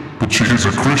 but she is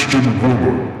a Christian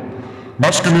woman.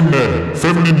 Masculine men,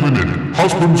 feminine women,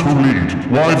 husbands who lead,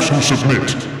 wives who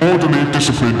submit, orderly,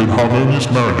 disciplined and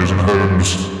harmonious marriages and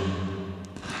homes.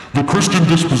 The Christian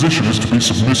disposition is to be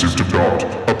submissive to God,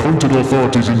 appointed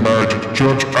authorities in marriage,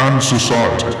 church and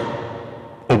society.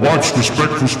 A wife's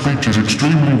respectful speech is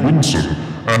extremely winsome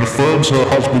and affirms her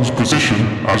husband's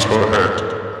position as her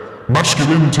head.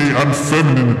 Masculinity and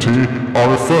femininity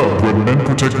are affirmed when men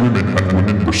protect women and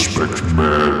women respect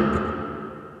men.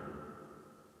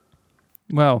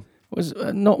 Well, it was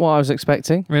not what I was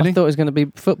expecting. Really? I thought it was going to be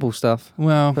football stuff.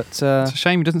 Well, but it's a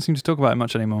shame he doesn't seem to talk about it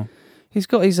much anymore. He's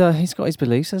got his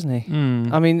beliefs, hasn't he?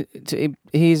 Mm. I mean,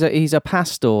 he's a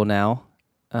pastor now.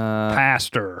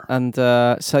 Pastor. And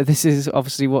so this is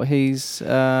obviously what he's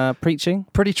preaching.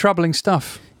 Pretty troubling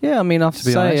stuff. Yeah, I mean, I have to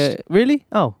say, really?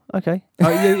 Oh, okay. No.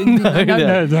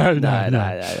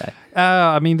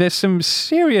 I mean, there's some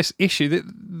serious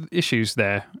issues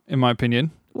there, in my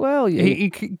opinion. Well, he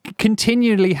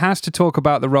continually has to talk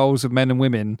about the roles of men and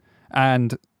women,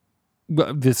 and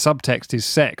the subtext is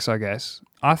sex, I guess.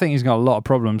 I think he's got a lot of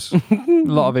problems, a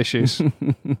lot of issues.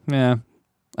 Yeah,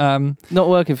 not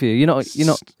working for you.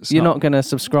 You're not going to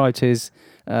subscribe to his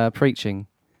preaching.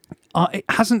 It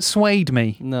hasn't swayed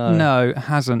me. No, it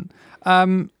hasn't.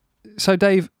 So,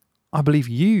 Dave, I believe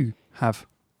you have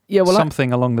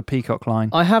something along the peacock line.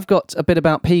 I have got a bit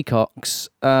about peacocks.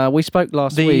 We spoke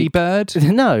last week. The bird?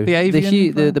 No, the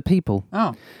avian? The people.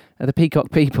 Oh, the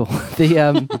peacock people.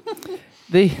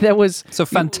 There was. It's a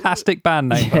fantastic band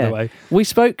name, by the way. We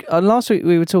spoke last week.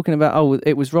 We were talking about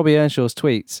it was Robbie Earnshaw's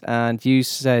tweets, and you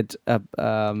said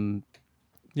that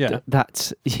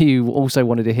you also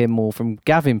wanted to hear more from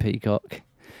Gavin Peacock.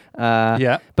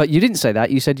 But you didn't say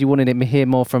that. You said you wanted to hear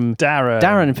more from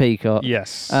Darren Peacock.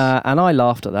 Yes. And I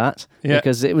laughed at that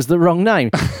because it was the wrong name.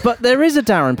 But there is a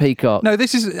Darren Peacock. No,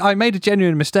 I made a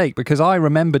genuine mistake because I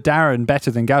remember Darren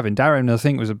better than Gavin. Darren, I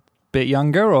think, was a bit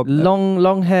younger or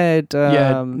long-haired.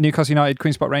 Newcastle United,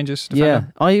 Queen's Park Rangers defender.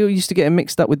 Yeah, I used to get him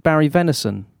mixed up with Barry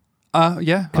Venison.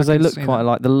 Because they look quite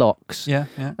like the Locks. Yeah.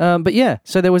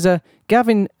 So there was a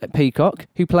Gavin Peacock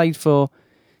who played for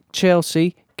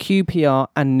Chelsea, QPR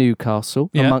and Newcastle,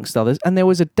 amongst others. And there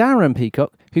was a Darren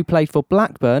Peacock who played for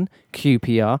Blackburn,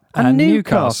 QPR and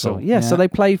Newcastle. So they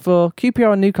played for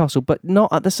QPR and Newcastle, but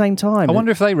not at the same time. I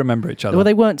wonder if they remember each other. Well,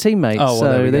 they weren't teammates,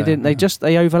 so they didn't. Yeah.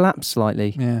 They overlapped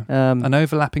slightly. Yeah, an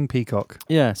overlapping peacock.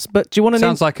 Yes, but do you want to?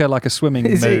 Sounds like a swimming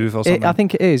move or something. I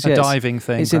think it is. A diving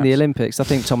thing. It's in the Olympics. I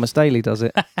think Thomas Daly does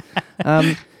it.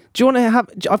 Do you want to have?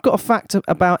 I've got a fact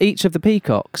about each of the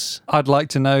peacocks. I'd like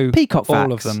to know peacock all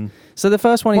facts. of them. So the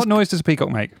first one is. What noise does a peacock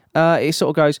make? It sort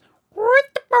of goes.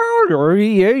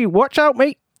 Watch out,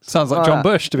 mate. Sounds like John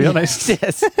Bush, to be honest.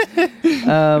 Yes.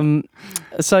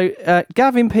 So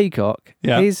Gavin Peacock,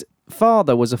 his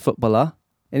father was a footballer,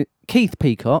 Keith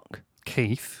Peacock.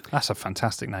 Keith, that's a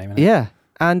fantastic name, isn't it? Yeah.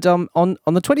 And on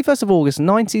the 21st of August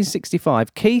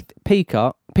 1965, Keith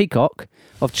Peacock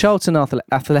of Charlton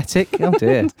Athletic,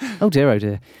 oh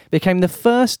dear, became the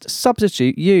first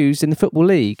substitute used in the Football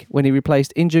League when he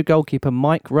replaced injured goalkeeper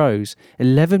Mike Rose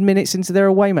 11 minutes into their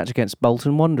away match against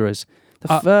Bolton Wanderers.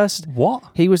 What?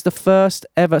 He was the first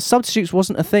ever. Substitutes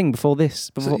wasn't a thing before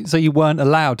this. So you weren't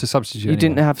allowed to substitute? You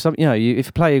didn't have some. If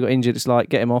a player got injured, it's like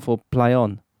get him off or play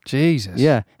on. Jesus.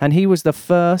 Yeah, and he was the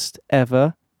first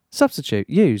ever substitute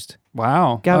used.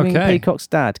 Wow. Gavin Peacock's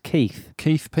dad, Keith.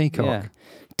 Keith Peacock. Yeah.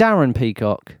 Darren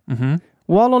Peacock. Mm-hmm.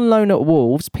 While on loan at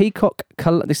Wolves,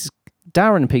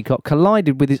 Darren Peacock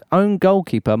collided with his own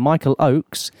goalkeeper, Michael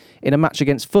Oakes, in a match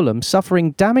against Fulham,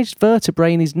 suffering damaged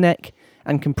vertebrae in his neck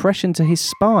and compression to his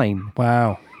spine.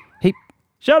 Wow.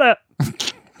 Shut up!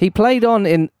 He played on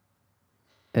in...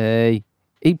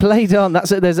 He played on.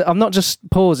 I'm not just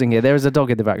pausing here. There is a dog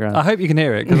in the background. I hope you can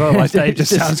hear it, because otherwise Dave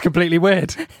just sounds completely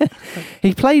weird.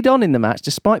 He played on in the match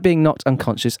despite being knocked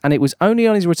unconscious, and it was only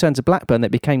on his return to Blackburn that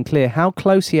it became clear how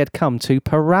close he had come to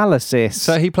paralysis.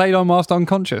 So he played on whilst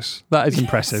unconscious. That is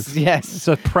impressive. Yes. It's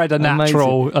a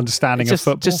preternatural understanding of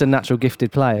football. Just a natural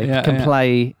gifted player. Can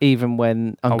play even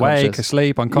when unconscious. Awake,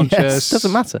 asleep, unconscious. Yes,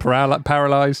 doesn't matter.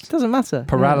 Paralysed. Doesn't matter.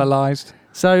 Paralysed.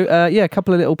 So, a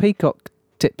couple of little peacock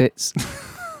tidbits.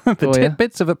 The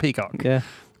tidbits of a peacock. Yeah.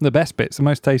 The best bits, the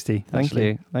most tasty. Thank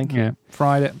you. Yeah.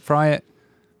 Fry it. Fry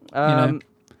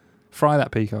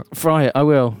that peacock. Fry it, I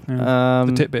will. Yeah.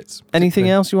 The tidbits. Anything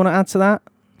else you want to add to that?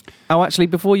 Oh, actually,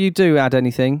 before you do add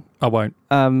anything, I won't.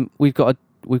 We've got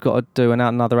to do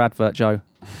another advert, Joe.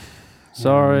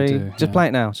 Sorry. Yeah, Just play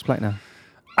it now.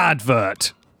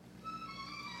 Advert.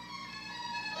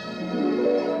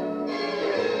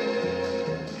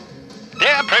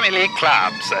 Dear Premier League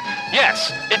clubs,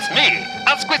 yes, it's me,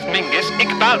 Asquith Mingus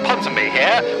Iqbal Ponsonby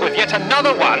here with yet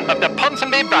another one of the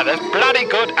Ponsonby Brothers bloody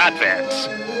good adverts.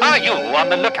 Are you on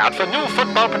the lookout for new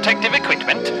football protective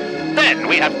equipment? Then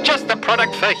we have just the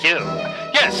product for you.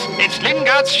 Yes, it's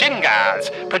Lingard's Shin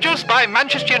Guards, produced by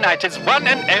Manchester United's one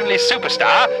and only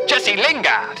superstar, Jesse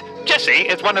Lingard. Jesse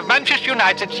is one of Manchester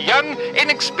United's young,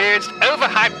 inexperienced,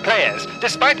 overhyped players,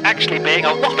 despite actually being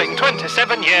a whopping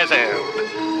 27 years old.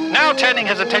 Now turning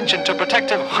his attention to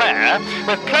protective wear,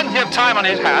 with plenty of time on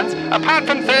his hands, apart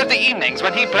from Thursday evenings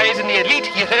when he plays in the Elite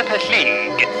Europa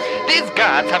League. These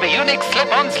guards have a unique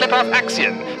slip-on, slip-off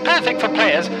action, perfect for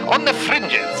players on the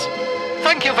fringes.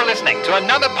 Thank you for listening to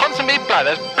another Ponsonby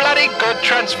Brothers bloody good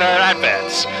transfer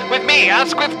adverts. With me,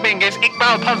 Asquith Mingus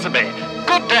Iqbal Ponsonby.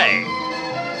 Good day.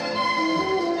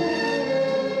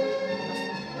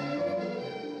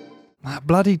 That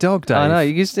bloody dog, Dave. I know,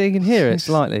 you can hear it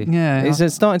slightly. Yeah. It's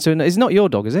starting to... It's not your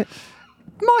dog, is it?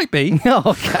 Might be.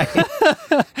 Okay.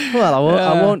 Well, I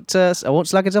won't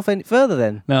slag it off any further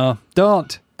then. No,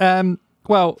 don't.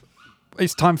 Well,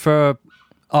 it's time for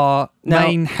our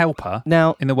main helper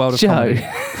in the world of comedy.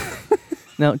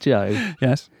 Now, Joe.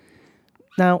 Yes.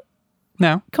 Now,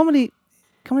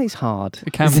 comedy's hard.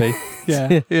 It can be.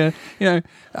 Yeah. You know,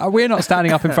 we're not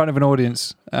standing up in front of an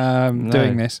audience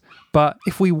doing this, but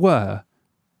if we were,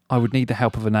 I would need the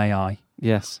help of an AI.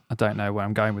 Yes. I don't know where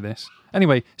I'm going with this.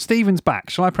 Anyway, Stephen's back.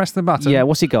 Shall I press the button? Yeah,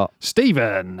 what's he got?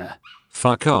 Stephen.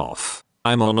 Fuck off.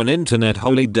 I'm on an internet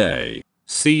holiday.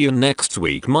 See you next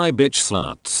week, my bitch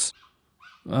sluts.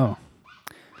 Oh.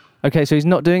 Okay, so he's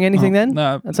not doing anything then?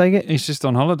 No. I take it? He's just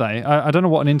on holiday. I don't know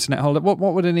what an internet holiday... What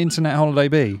would an internet holiday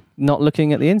be? Not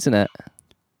looking at the internet.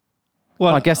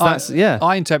 Well, I guess that's, yeah.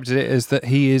 I interpreted it as that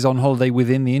he is on holiday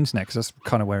within the internet because that's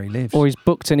kind of where he lives. Or he's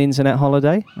booked an internet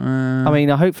holiday. I mean,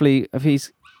 hopefully,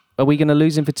 are we going to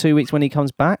lose him for 2 weeks when he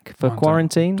comes back for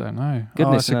quarantine? Don't know.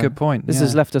 Goodness, that's a good point. This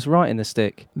has left us right in the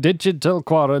stick. Digital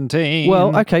quarantine.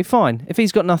 Well, okay, fine. If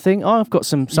he's got nothing, I've got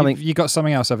something. You got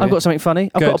something else, have you? I've got something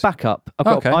funny. I've got a backup.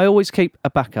 I always keep a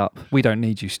backup. We don't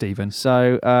need you, Stephen.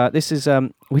 So this is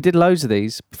we did loads of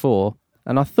these before,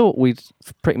 and I thought we'd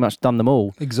pretty much done them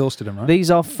all. Exhausted them, right?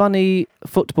 These are funny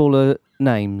footballer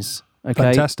names. Okay.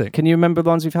 Fantastic. Can you remember the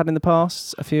ones we've had in the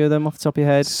past? A few of them off the top of your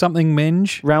head. Something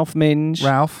Minge. Ralph Minge.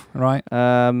 Ralph, right.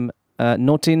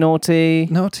 Naughty Naughty.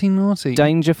 Naughty Naughty.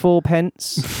 Danger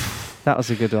 4p. That was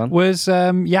a good one. Was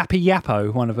Yappy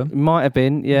Yappo one of them? Might have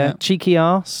been, yeah. Cheeky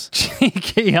Arse.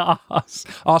 Cheeky Arse.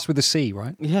 Arse with a C,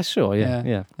 right? Yeah, sure,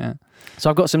 yeah.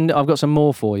 So I've got some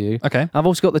more for you. Okay. I've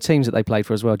also got the teams that they played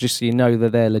for as well, just so you know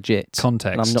that they're legit.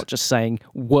 Context. And I'm not just saying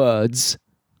words.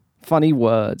 Funny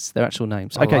words, they're actual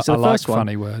names. Okay, so the first one.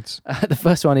 Funny words. The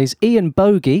first one is Ian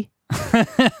Bogey.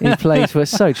 He played for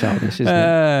so childish, isn't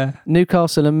it?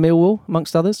 Newcastle and Millwall,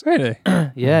 amongst others. Really?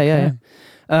 Yeah.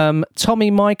 Tommy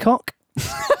Mycock.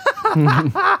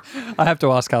 I have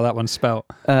to ask how that one's spelt.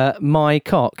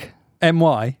 Mycock.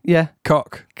 M-Y? Yeah.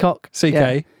 Cock.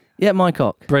 C-K? Yeah,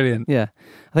 Mycock. Brilliant. Yeah.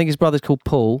 I think his brother's called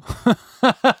Paul.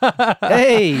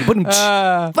 Hey!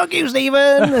 Fuck you,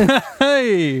 Stephen!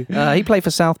 Hey! He played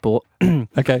for Southport.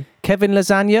 Okay. Kevin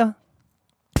Lasagna.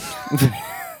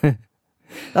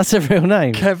 That's a real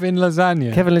name. Kevin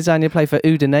Lasagna. Kevin Lasagna played for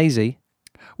Udinese.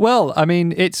 Well, I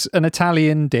mean, it's an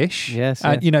Italian dish. Yes.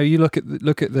 And, you know, you look at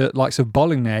the likes of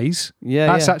Bolognese. Yeah,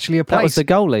 That's actually a place. That was the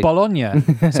goalie. Bologna.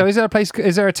 So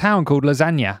is there a town called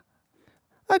Lasagna?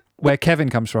 Where Kevin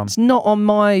comes from? It's not on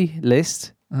my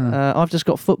list. I've just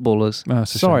got footballers. Oh,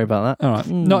 Sorry about that. All right.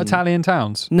 Not Italian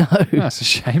towns? No. That's a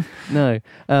shame. No.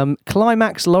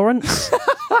 Climax Lawrence.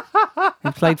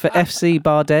 He played for FC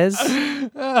Bardez.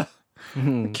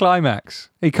 Climax.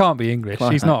 He can't be English.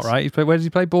 Climax. He's not, right? Where does he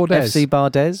play? Bordez? FC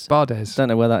Bardez. Bardez. Don't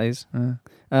know where that is.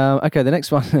 Okay, the next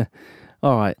one.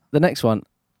 All right. The next one.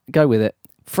 Go with it.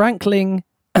 Franklin.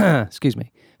 Excuse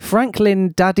me.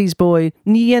 Franklin Daddy's Boy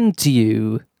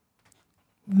Nientiu.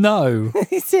 No.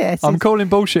 Yes. I'm calling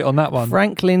bullshit on that one.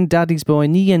 Franklin Daddy's Boy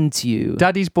Nientiu.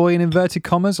 Daddy's Boy in inverted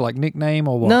commas, like nickname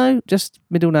or what? No, just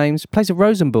middle names. Plays at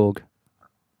Rosenborg.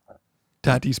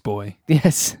 Daddy's Boy.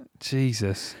 Yes.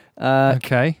 Jesus.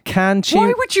 Okay.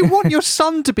 Why would you want your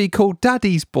son to be called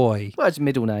Daddy's Boy? Well, it's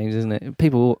middle names, isn't it?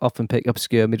 People often pick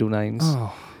obscure middle names.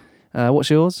 Oh. What's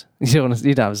yours? You don't have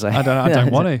to say. I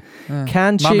don't want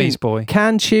to. Mummy's Boy.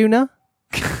 Can Tuna.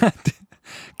 Can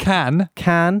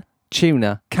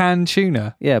Tuna. Can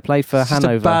Tuna. Yeah, played for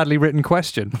Hanover. Just a badly written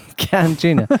question. Can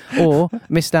Tuna. Or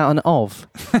missed out on of.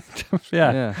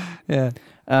 Yeah.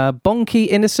 Bonky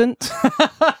Innocent.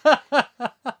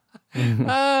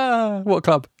 What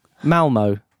club?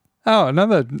 Malmo. Oh,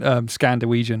 another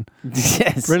Scandinavian.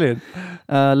 Yes. Brilliant.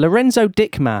 Lorenzo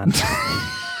Dickman.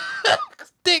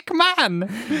 Dickman.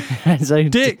 Lorenzo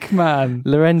Dickman.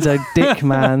 Lorenzo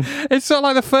Dickman. It's sort of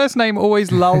like the first name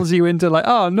always lulls you into like,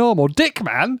 oh, normal.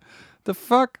 Dickman? The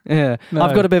fuck? Yeah. No.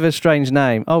 I've got a bit of a strange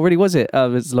name. Oh, really? Was it?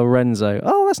 Oh, it's Lorenzo.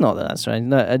 Oh, that's not that strange.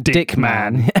 No,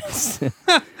 Dickman. Yes.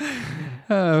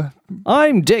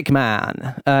 I'm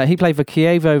Dickman. He played for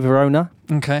Chievo Verona.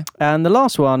 Okay. And the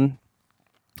last one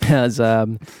has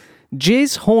Jizz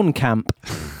Hornkamp.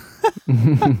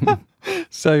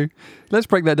 So let's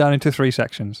break that down into 3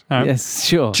 sections. Yes,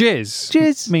 sure.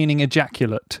 Jizz meaning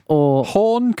ejaculate. Or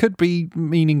horn could be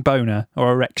meaning boner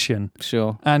or erection.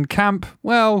 Sure. And camp,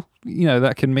 well, you know,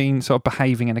 that can mean sort of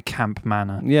behaving in a camp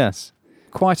manner. Yes.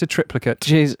 Quite a triplicate.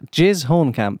 Jizz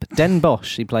Hornkamp. Den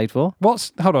Bosch he played for.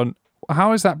 Hold on.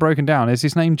 How is that broken down? Is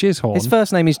his name Jizz Horn? His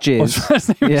first name is Jizz. His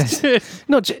first name is Jizz.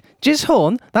 Not Jizz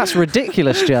Horn? That's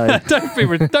ridiculous, Joe.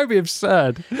 Don't be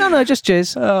absurd. No, just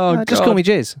Jizz. Oh, just call me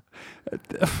Jizz.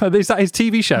 Is that his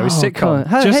TV show, his sitcom?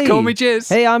 Hey, call me Jizz.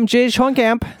 Hey, I'm Jizz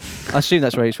Hornkamp. I assume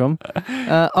that's where he's from.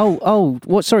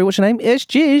 What's your name? It's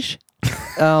Jizz.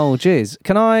 Oh,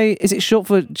 Jizz. Is it short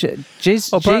for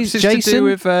Jizz? Or perhaps it's Jason? to do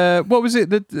with, what was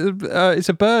it? It's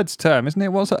a bird's term, isn't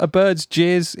it? What's a bird's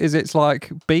jizz? Is it's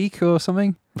like beak or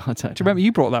something? I don't know. Do you remember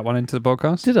you brought that one into the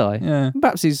podcast? Did I? Yeah.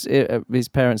 Perhaps his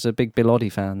parents are big Bill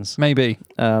Oddie fans. Maybe.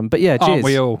 But yeah, Jizz. Aren't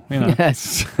we all? You know.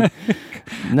 Yes.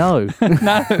 No.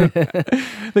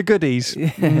 The goodies.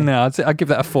 No, I'd give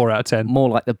that a 4 out of 10. More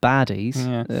like the baddies.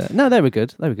 Yeah. No, they were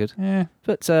good. Yeah.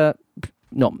 But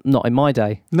Not in my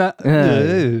day. No.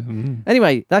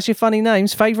 Anyway, that's your funny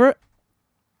names. Favourite?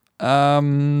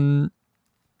 Probably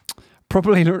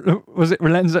was it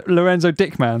Lorenzo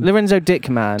Dickman? Lorenzo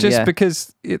Dickman. Just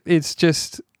because it's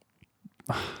just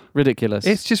ridiculous.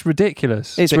 It's just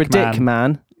ridiculous. It's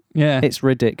Ridickman. Yeah. It's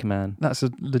Ridickman. That's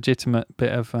a legitimate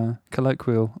bit of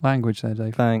colloquial language there,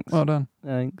 Dave. Thanks. Well done.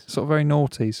 Thanks. Sort of very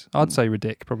naughties. I'd say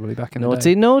Ridick probably back in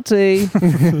naughty, the day. Naughty.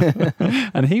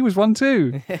 And he was one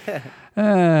too.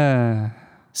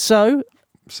 So,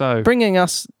 bringing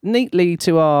us neatly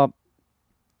to our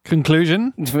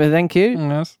conclusion. Thank you.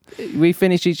 Yes. We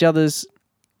finished each other's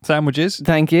sandwiches.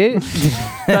 Thank you.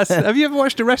 Have you ever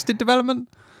watched Arrested Development?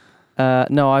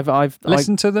 No, I've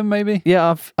listened to them maybe.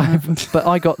 Yeah, I've but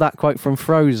I got that quote from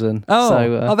Frozen. Oh,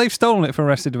 so, they've stolen it from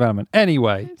Arrested Development.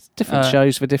 Anyway, it's different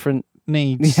shows for different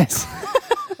needs. Yes.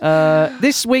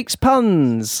 This week's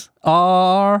puns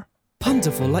are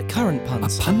punderful like current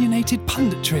puns. Opinionated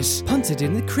punditries. Punted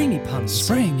in the creamy puns.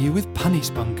 Spraying you with punny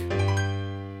spunk.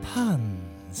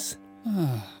 Puns.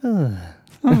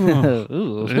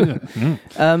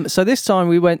 So this time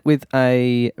we went with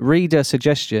a reader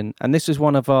suggestion, and this was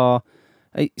one of our.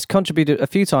 He's contributed a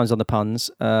few times on the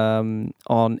puns on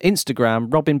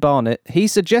Instagram. Robin Barnett. He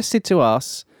suggested to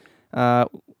us.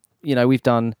 We've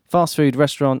done fast food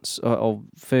restaurants or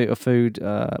food.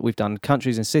 We've done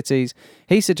countries and cities.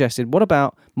 He suggested, what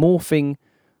about morphing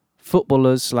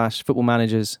footballers / football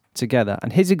managers together?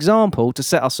 And his example to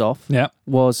set us off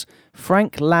was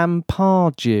Frank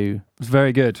Lampardue.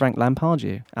 Very good. Frank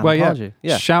Lampardue.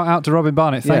 Yeah. Shout out to Robin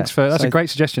Barnett. That's a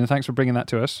great suggestion. Thanks for bringing that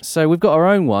to us. So we've got our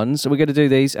own ones. So we're going to do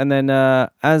these, and then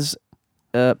as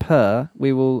per,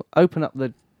 we will open up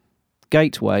the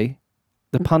gateway,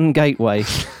 the pun gateway.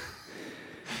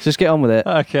 Just get on with it.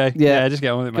 Okay. Yeah, just get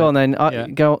on with it, mate. Go on then.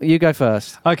 You go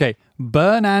first. Okay.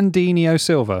 Bernardinho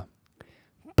Silva.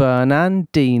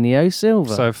 Bernardinho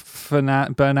Silva. So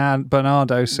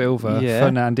Bernardo Silva,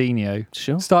 Fernandinho.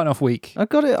 Sure. Starting off weak. I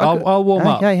got it. I'll warm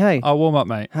up. Hey. I'll warm up,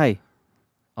 mate. Hey.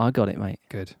 I got it, mate.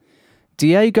 Good.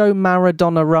 Diego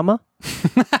Maradona Rummer.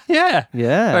 Yeah.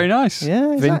 Very nice.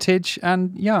 Yeah. Vintage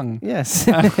and young. Yes.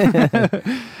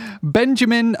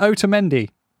 Benjamin Otamendi.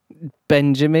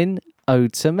 Benjamin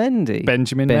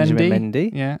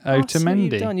Mendy. Yeah,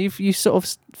 Otamendi. You sort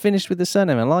of finished with the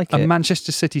surname. I like it. A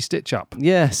Manchester City stitch up.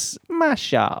 Yes,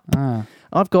 mash up.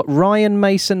 I've got Ryan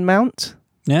Mason Mount.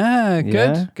 Yeah,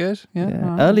 good. Yeah.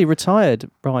 Right. Early retired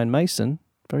Ryan Mason.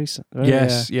 Very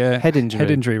head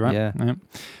injury, right? Yeah.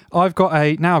 I've got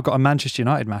a Manchester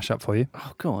United mashup for you.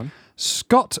 Oh, go on.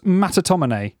 Scott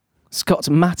Matatominay. Scott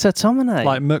Matatominay.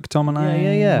 Like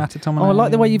McTominay. Yeah. Matatominay. Oh, I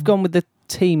like the way you've gone with the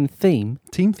team theme.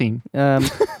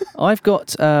 I've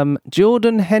got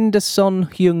Jordan Henderson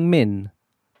Heung-min.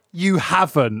 You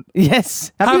haven't.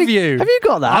 Yes. Have you? Have you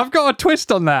got that? I've got a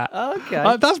twist on that.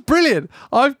 Okay. That's brilliant.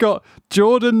 I've got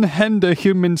Jordan Hender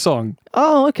Heung-min Song.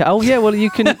 Oh, okay. Oh, yeah. Well, you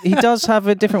can. He does have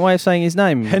a different way of saying his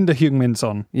name. Hender Heung-min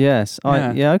Song. Yes.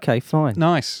 Yeah. Okay. Fine.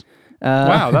 Nice.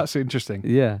 Wow, that's interesting.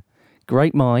 Yeah.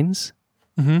 Great minds.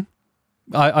 Mm-hmm.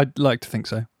 I'd like to think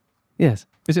so. Yes.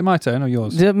 Is it my turn or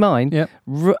yours? Mine? Yeah.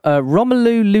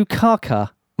 Romelu Lukaku.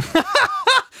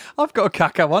 I've got a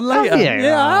Kaka one later. Have you?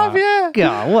 Yeah, I have, yeah.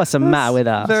 God, what's the matter with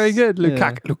us? Very good.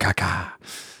 Lukaku.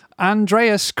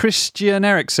 Andreas Christian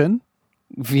Eriksen.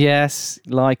 Yes,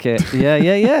 like it.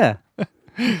 Yeah.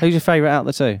 Who's your favourite out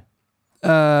of the two?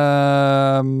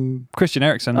 Christian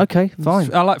Eriksen. Okay,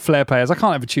 fine. I like flair players. I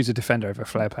can't ever choose a defender over a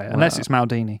flair player, unless it's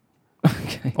Maldini.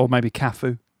 Okay. Or maybe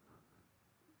Cafu.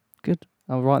 Good.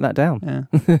 I'll write that down. Yeah.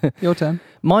 Your turn.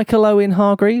 Michael Owen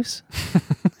Hargreaves.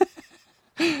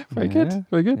 Very good.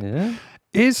 Yeah.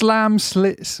 Islam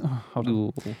Slinani.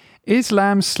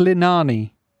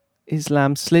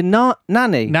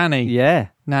 Nani. Nanny. Yeah.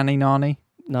 Nani. Nani.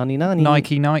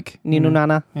 Nike. Nino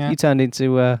Nana. Yeah. You turned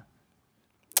into a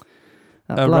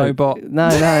robot. No.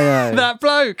 That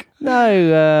bloke.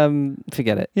 No,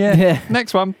 forget it. Yeah.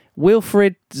 Next one.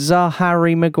 Wilfred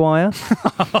Zahari Maguire.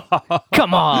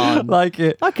 Come on. Like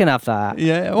it. I can have that.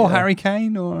 Yeah. Or Harry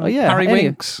Kane or Harry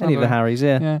Winks. Any of the Harrys,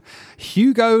 yeah.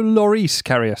 Hugo Lloris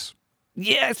Karius.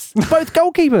 Yes. Both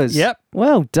goalkeepers. Yep.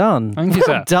 Well done. Thank you,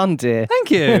 sir. Well done, dear.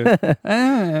 Thank you.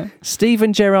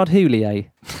 Stephen Gerrard Houllier.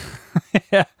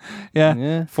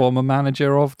 Yeah. Former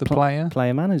manager of the player.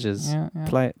 Player managers. Yeah.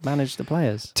 Manage the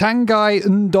players. Tanguy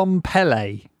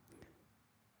Ndombele.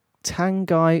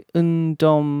 Tanguy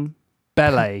Ndombele.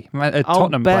 A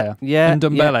Tottenham player. Yeah.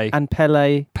 Ndombele. And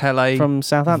Pele from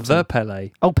Southampton. The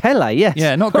Pele. Oh, Pele, yes.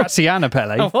 Yeah, not Graziano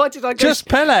Pele. Why did I go Just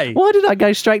Pele. Why did I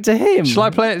go straight to him? Shall I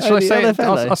play it? Shall I say it?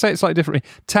 I'll say it slightly differently.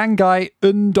 Tanguy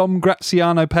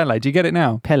Graziano Pele. Do you get it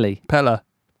now? Pele.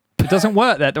 It doesn't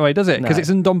work that way, does it? Because it's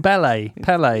Ndombele.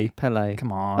 Pele.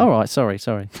 Come on. All right, sorry.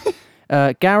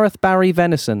 Gareth Barry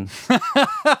Venison.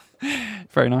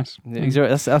 Very nice.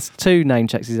 That's 2 name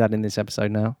checks he's had in this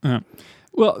episode now. Yeah.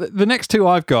 Well, the next 2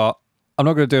 I've got, I'm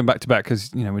not going to do them back to back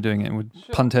because we're doing it with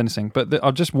pun tennising. But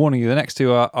I'm just warning you, the next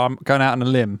 2 I'm going out on a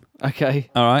limb. Okay.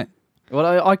 All right.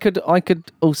 Well, I could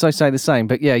also say the same,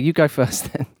 but yeah, you go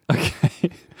first then. Okay.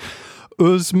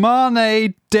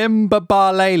 Ousmane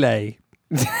Dembele.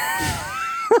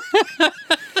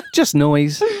 Just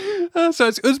noise. So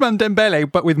it's Ousmane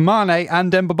Dembele, but with Mane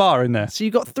and Demba in there. So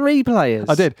you got 3 players.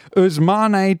 I did.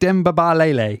 Ousmane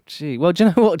Dembele. Gee, well, do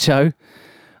you know what, Joe?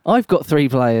 I've got 3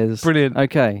 players. Brilliant.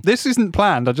 Okay. This isn't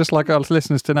planned. I'd just like our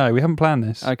listeners to know. We haven't planned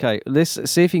this. Okay, let's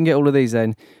see if you can get all of these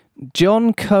then.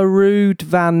 John Carood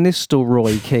van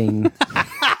Nistelrooy Keane.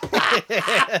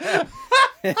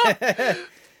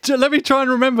 Let me try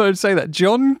and remember and say that.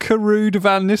 John Carood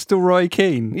van Nistelrooy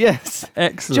Keane. Yes.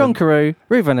 Excellent. John Carew,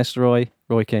 Ruud van Nistelrooy,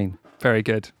 Roy Keane. Very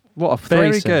good. What a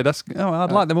Very threesome. good.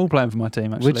 I'd like them all playing for my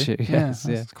team, actually. Would you? Yes.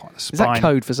 Yeah. Quite a Is spine. that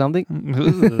code for something?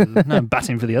 No, I'm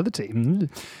batting for the other team.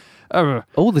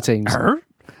 All the teams. I've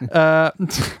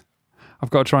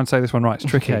got to try and say this one right. It's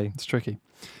tricky. Okay. It's tricky.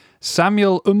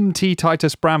 Samuel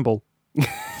Titus Bramble.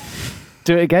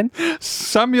 Do it again.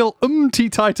 Samuel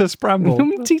Titus Bramble.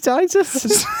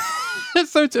 Titus?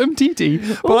 So it's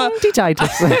Titus.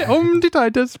 Titus.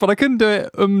 Titus, but I couldn't do it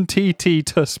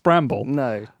Titus Bramble.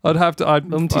 No. I'd have to.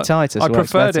 Titus. I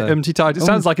preferred better. it Titus. It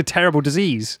sounds like a terrible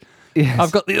disease. Yes.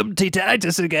 I've got the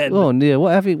Titus again. Oh, dear.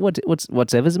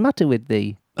 Whatever's the matter with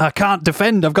thee? I can't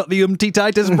defend. I've got the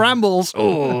Titus Brambles.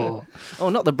 Oh. Oh,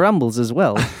 not the Brambles as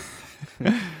well.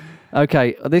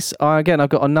 Okay, again, I've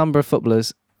got a number of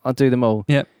footballers. I'll do them all.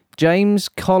 Yep. James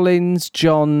Collins,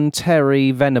 John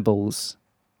Terry Venables.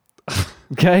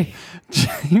 Okay.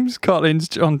 James Collins,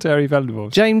 John Terry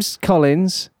Venables. James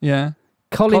Collins. Yeah.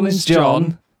 Collins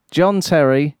John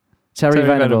Terry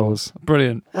Venables.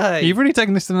 Brilliant. Hey. You've really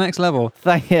taken this to the next level.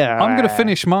 Thank you. I'm going to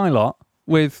finish my lot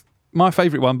with my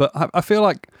favourite one, but I feel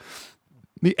like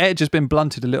the edge has been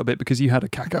blunted a little bit because you had a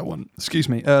Kaká one,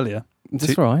 earlier.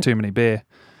 That's right. Too many beer.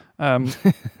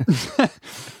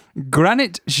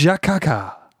 Granit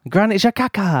Xhaka. Granit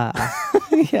Xhaka.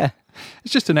 Yeah.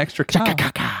 It's just an extra car.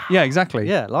 Yeah, exactly.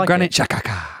 Yeah, like Granit it.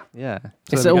 Xhaka. Yeah. So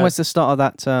It's there we almost go. the start of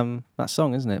that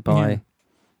song, isn't it? By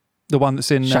The one that's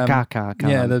in Shaka Khan.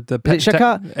 yeah, the Is it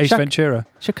Shaka- Ace Shaka- Ventura.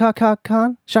 Shaka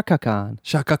Khan? Shaka Khan.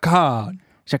 Shaka Khan.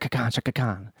 Shaka Khan. Shaka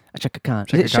Khan. Shaka Khan.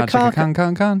 Shaka Is it Khan. Shaka Khan.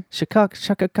 Khan. Khan. Shaka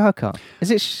Khan.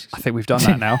 Is it? I think we've done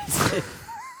that now.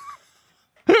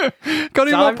 Got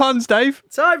any more puns, Dave?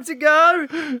 Time to go.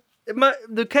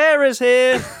 The carer's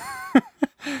here.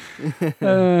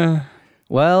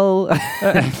 Well,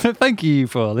 thank you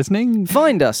for listening.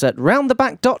 Find us at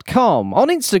roundtheback.com, on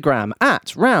Instagram at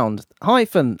round_the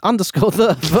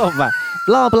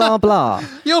blah blah blah.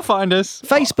 You'll find us.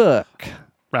 Facebook.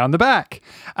 Round the Back.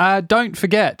 Don't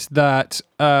forget that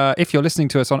if you're listening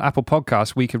to us on Apple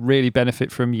Podcasts, we could really benefit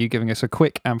from you giving us a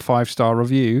quick and 5-star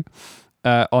review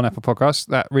on Apple Podcasts.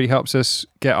 That really helps us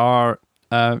get our,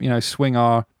 swing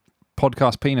our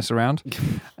podcast penis around.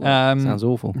 Sounds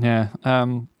awful. Yeah.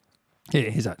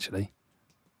 It is actually.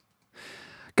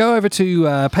 Go over to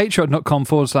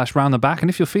patreon.com/roundtheback, and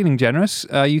if you're feeling generous,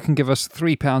 you can give us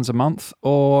 £3 a month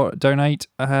or donate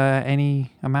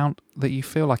any amount that you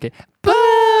feel like it. But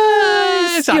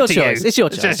it's your up to choice. you. It's your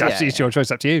choice. It's your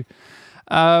choice. Up to you.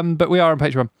 But we are on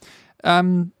Patreon.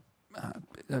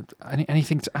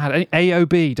 Anything to add? Any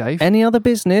AOB, Dave? Any other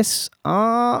business?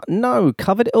 No,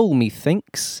 covered it all,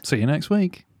 methinks. See you next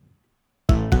week.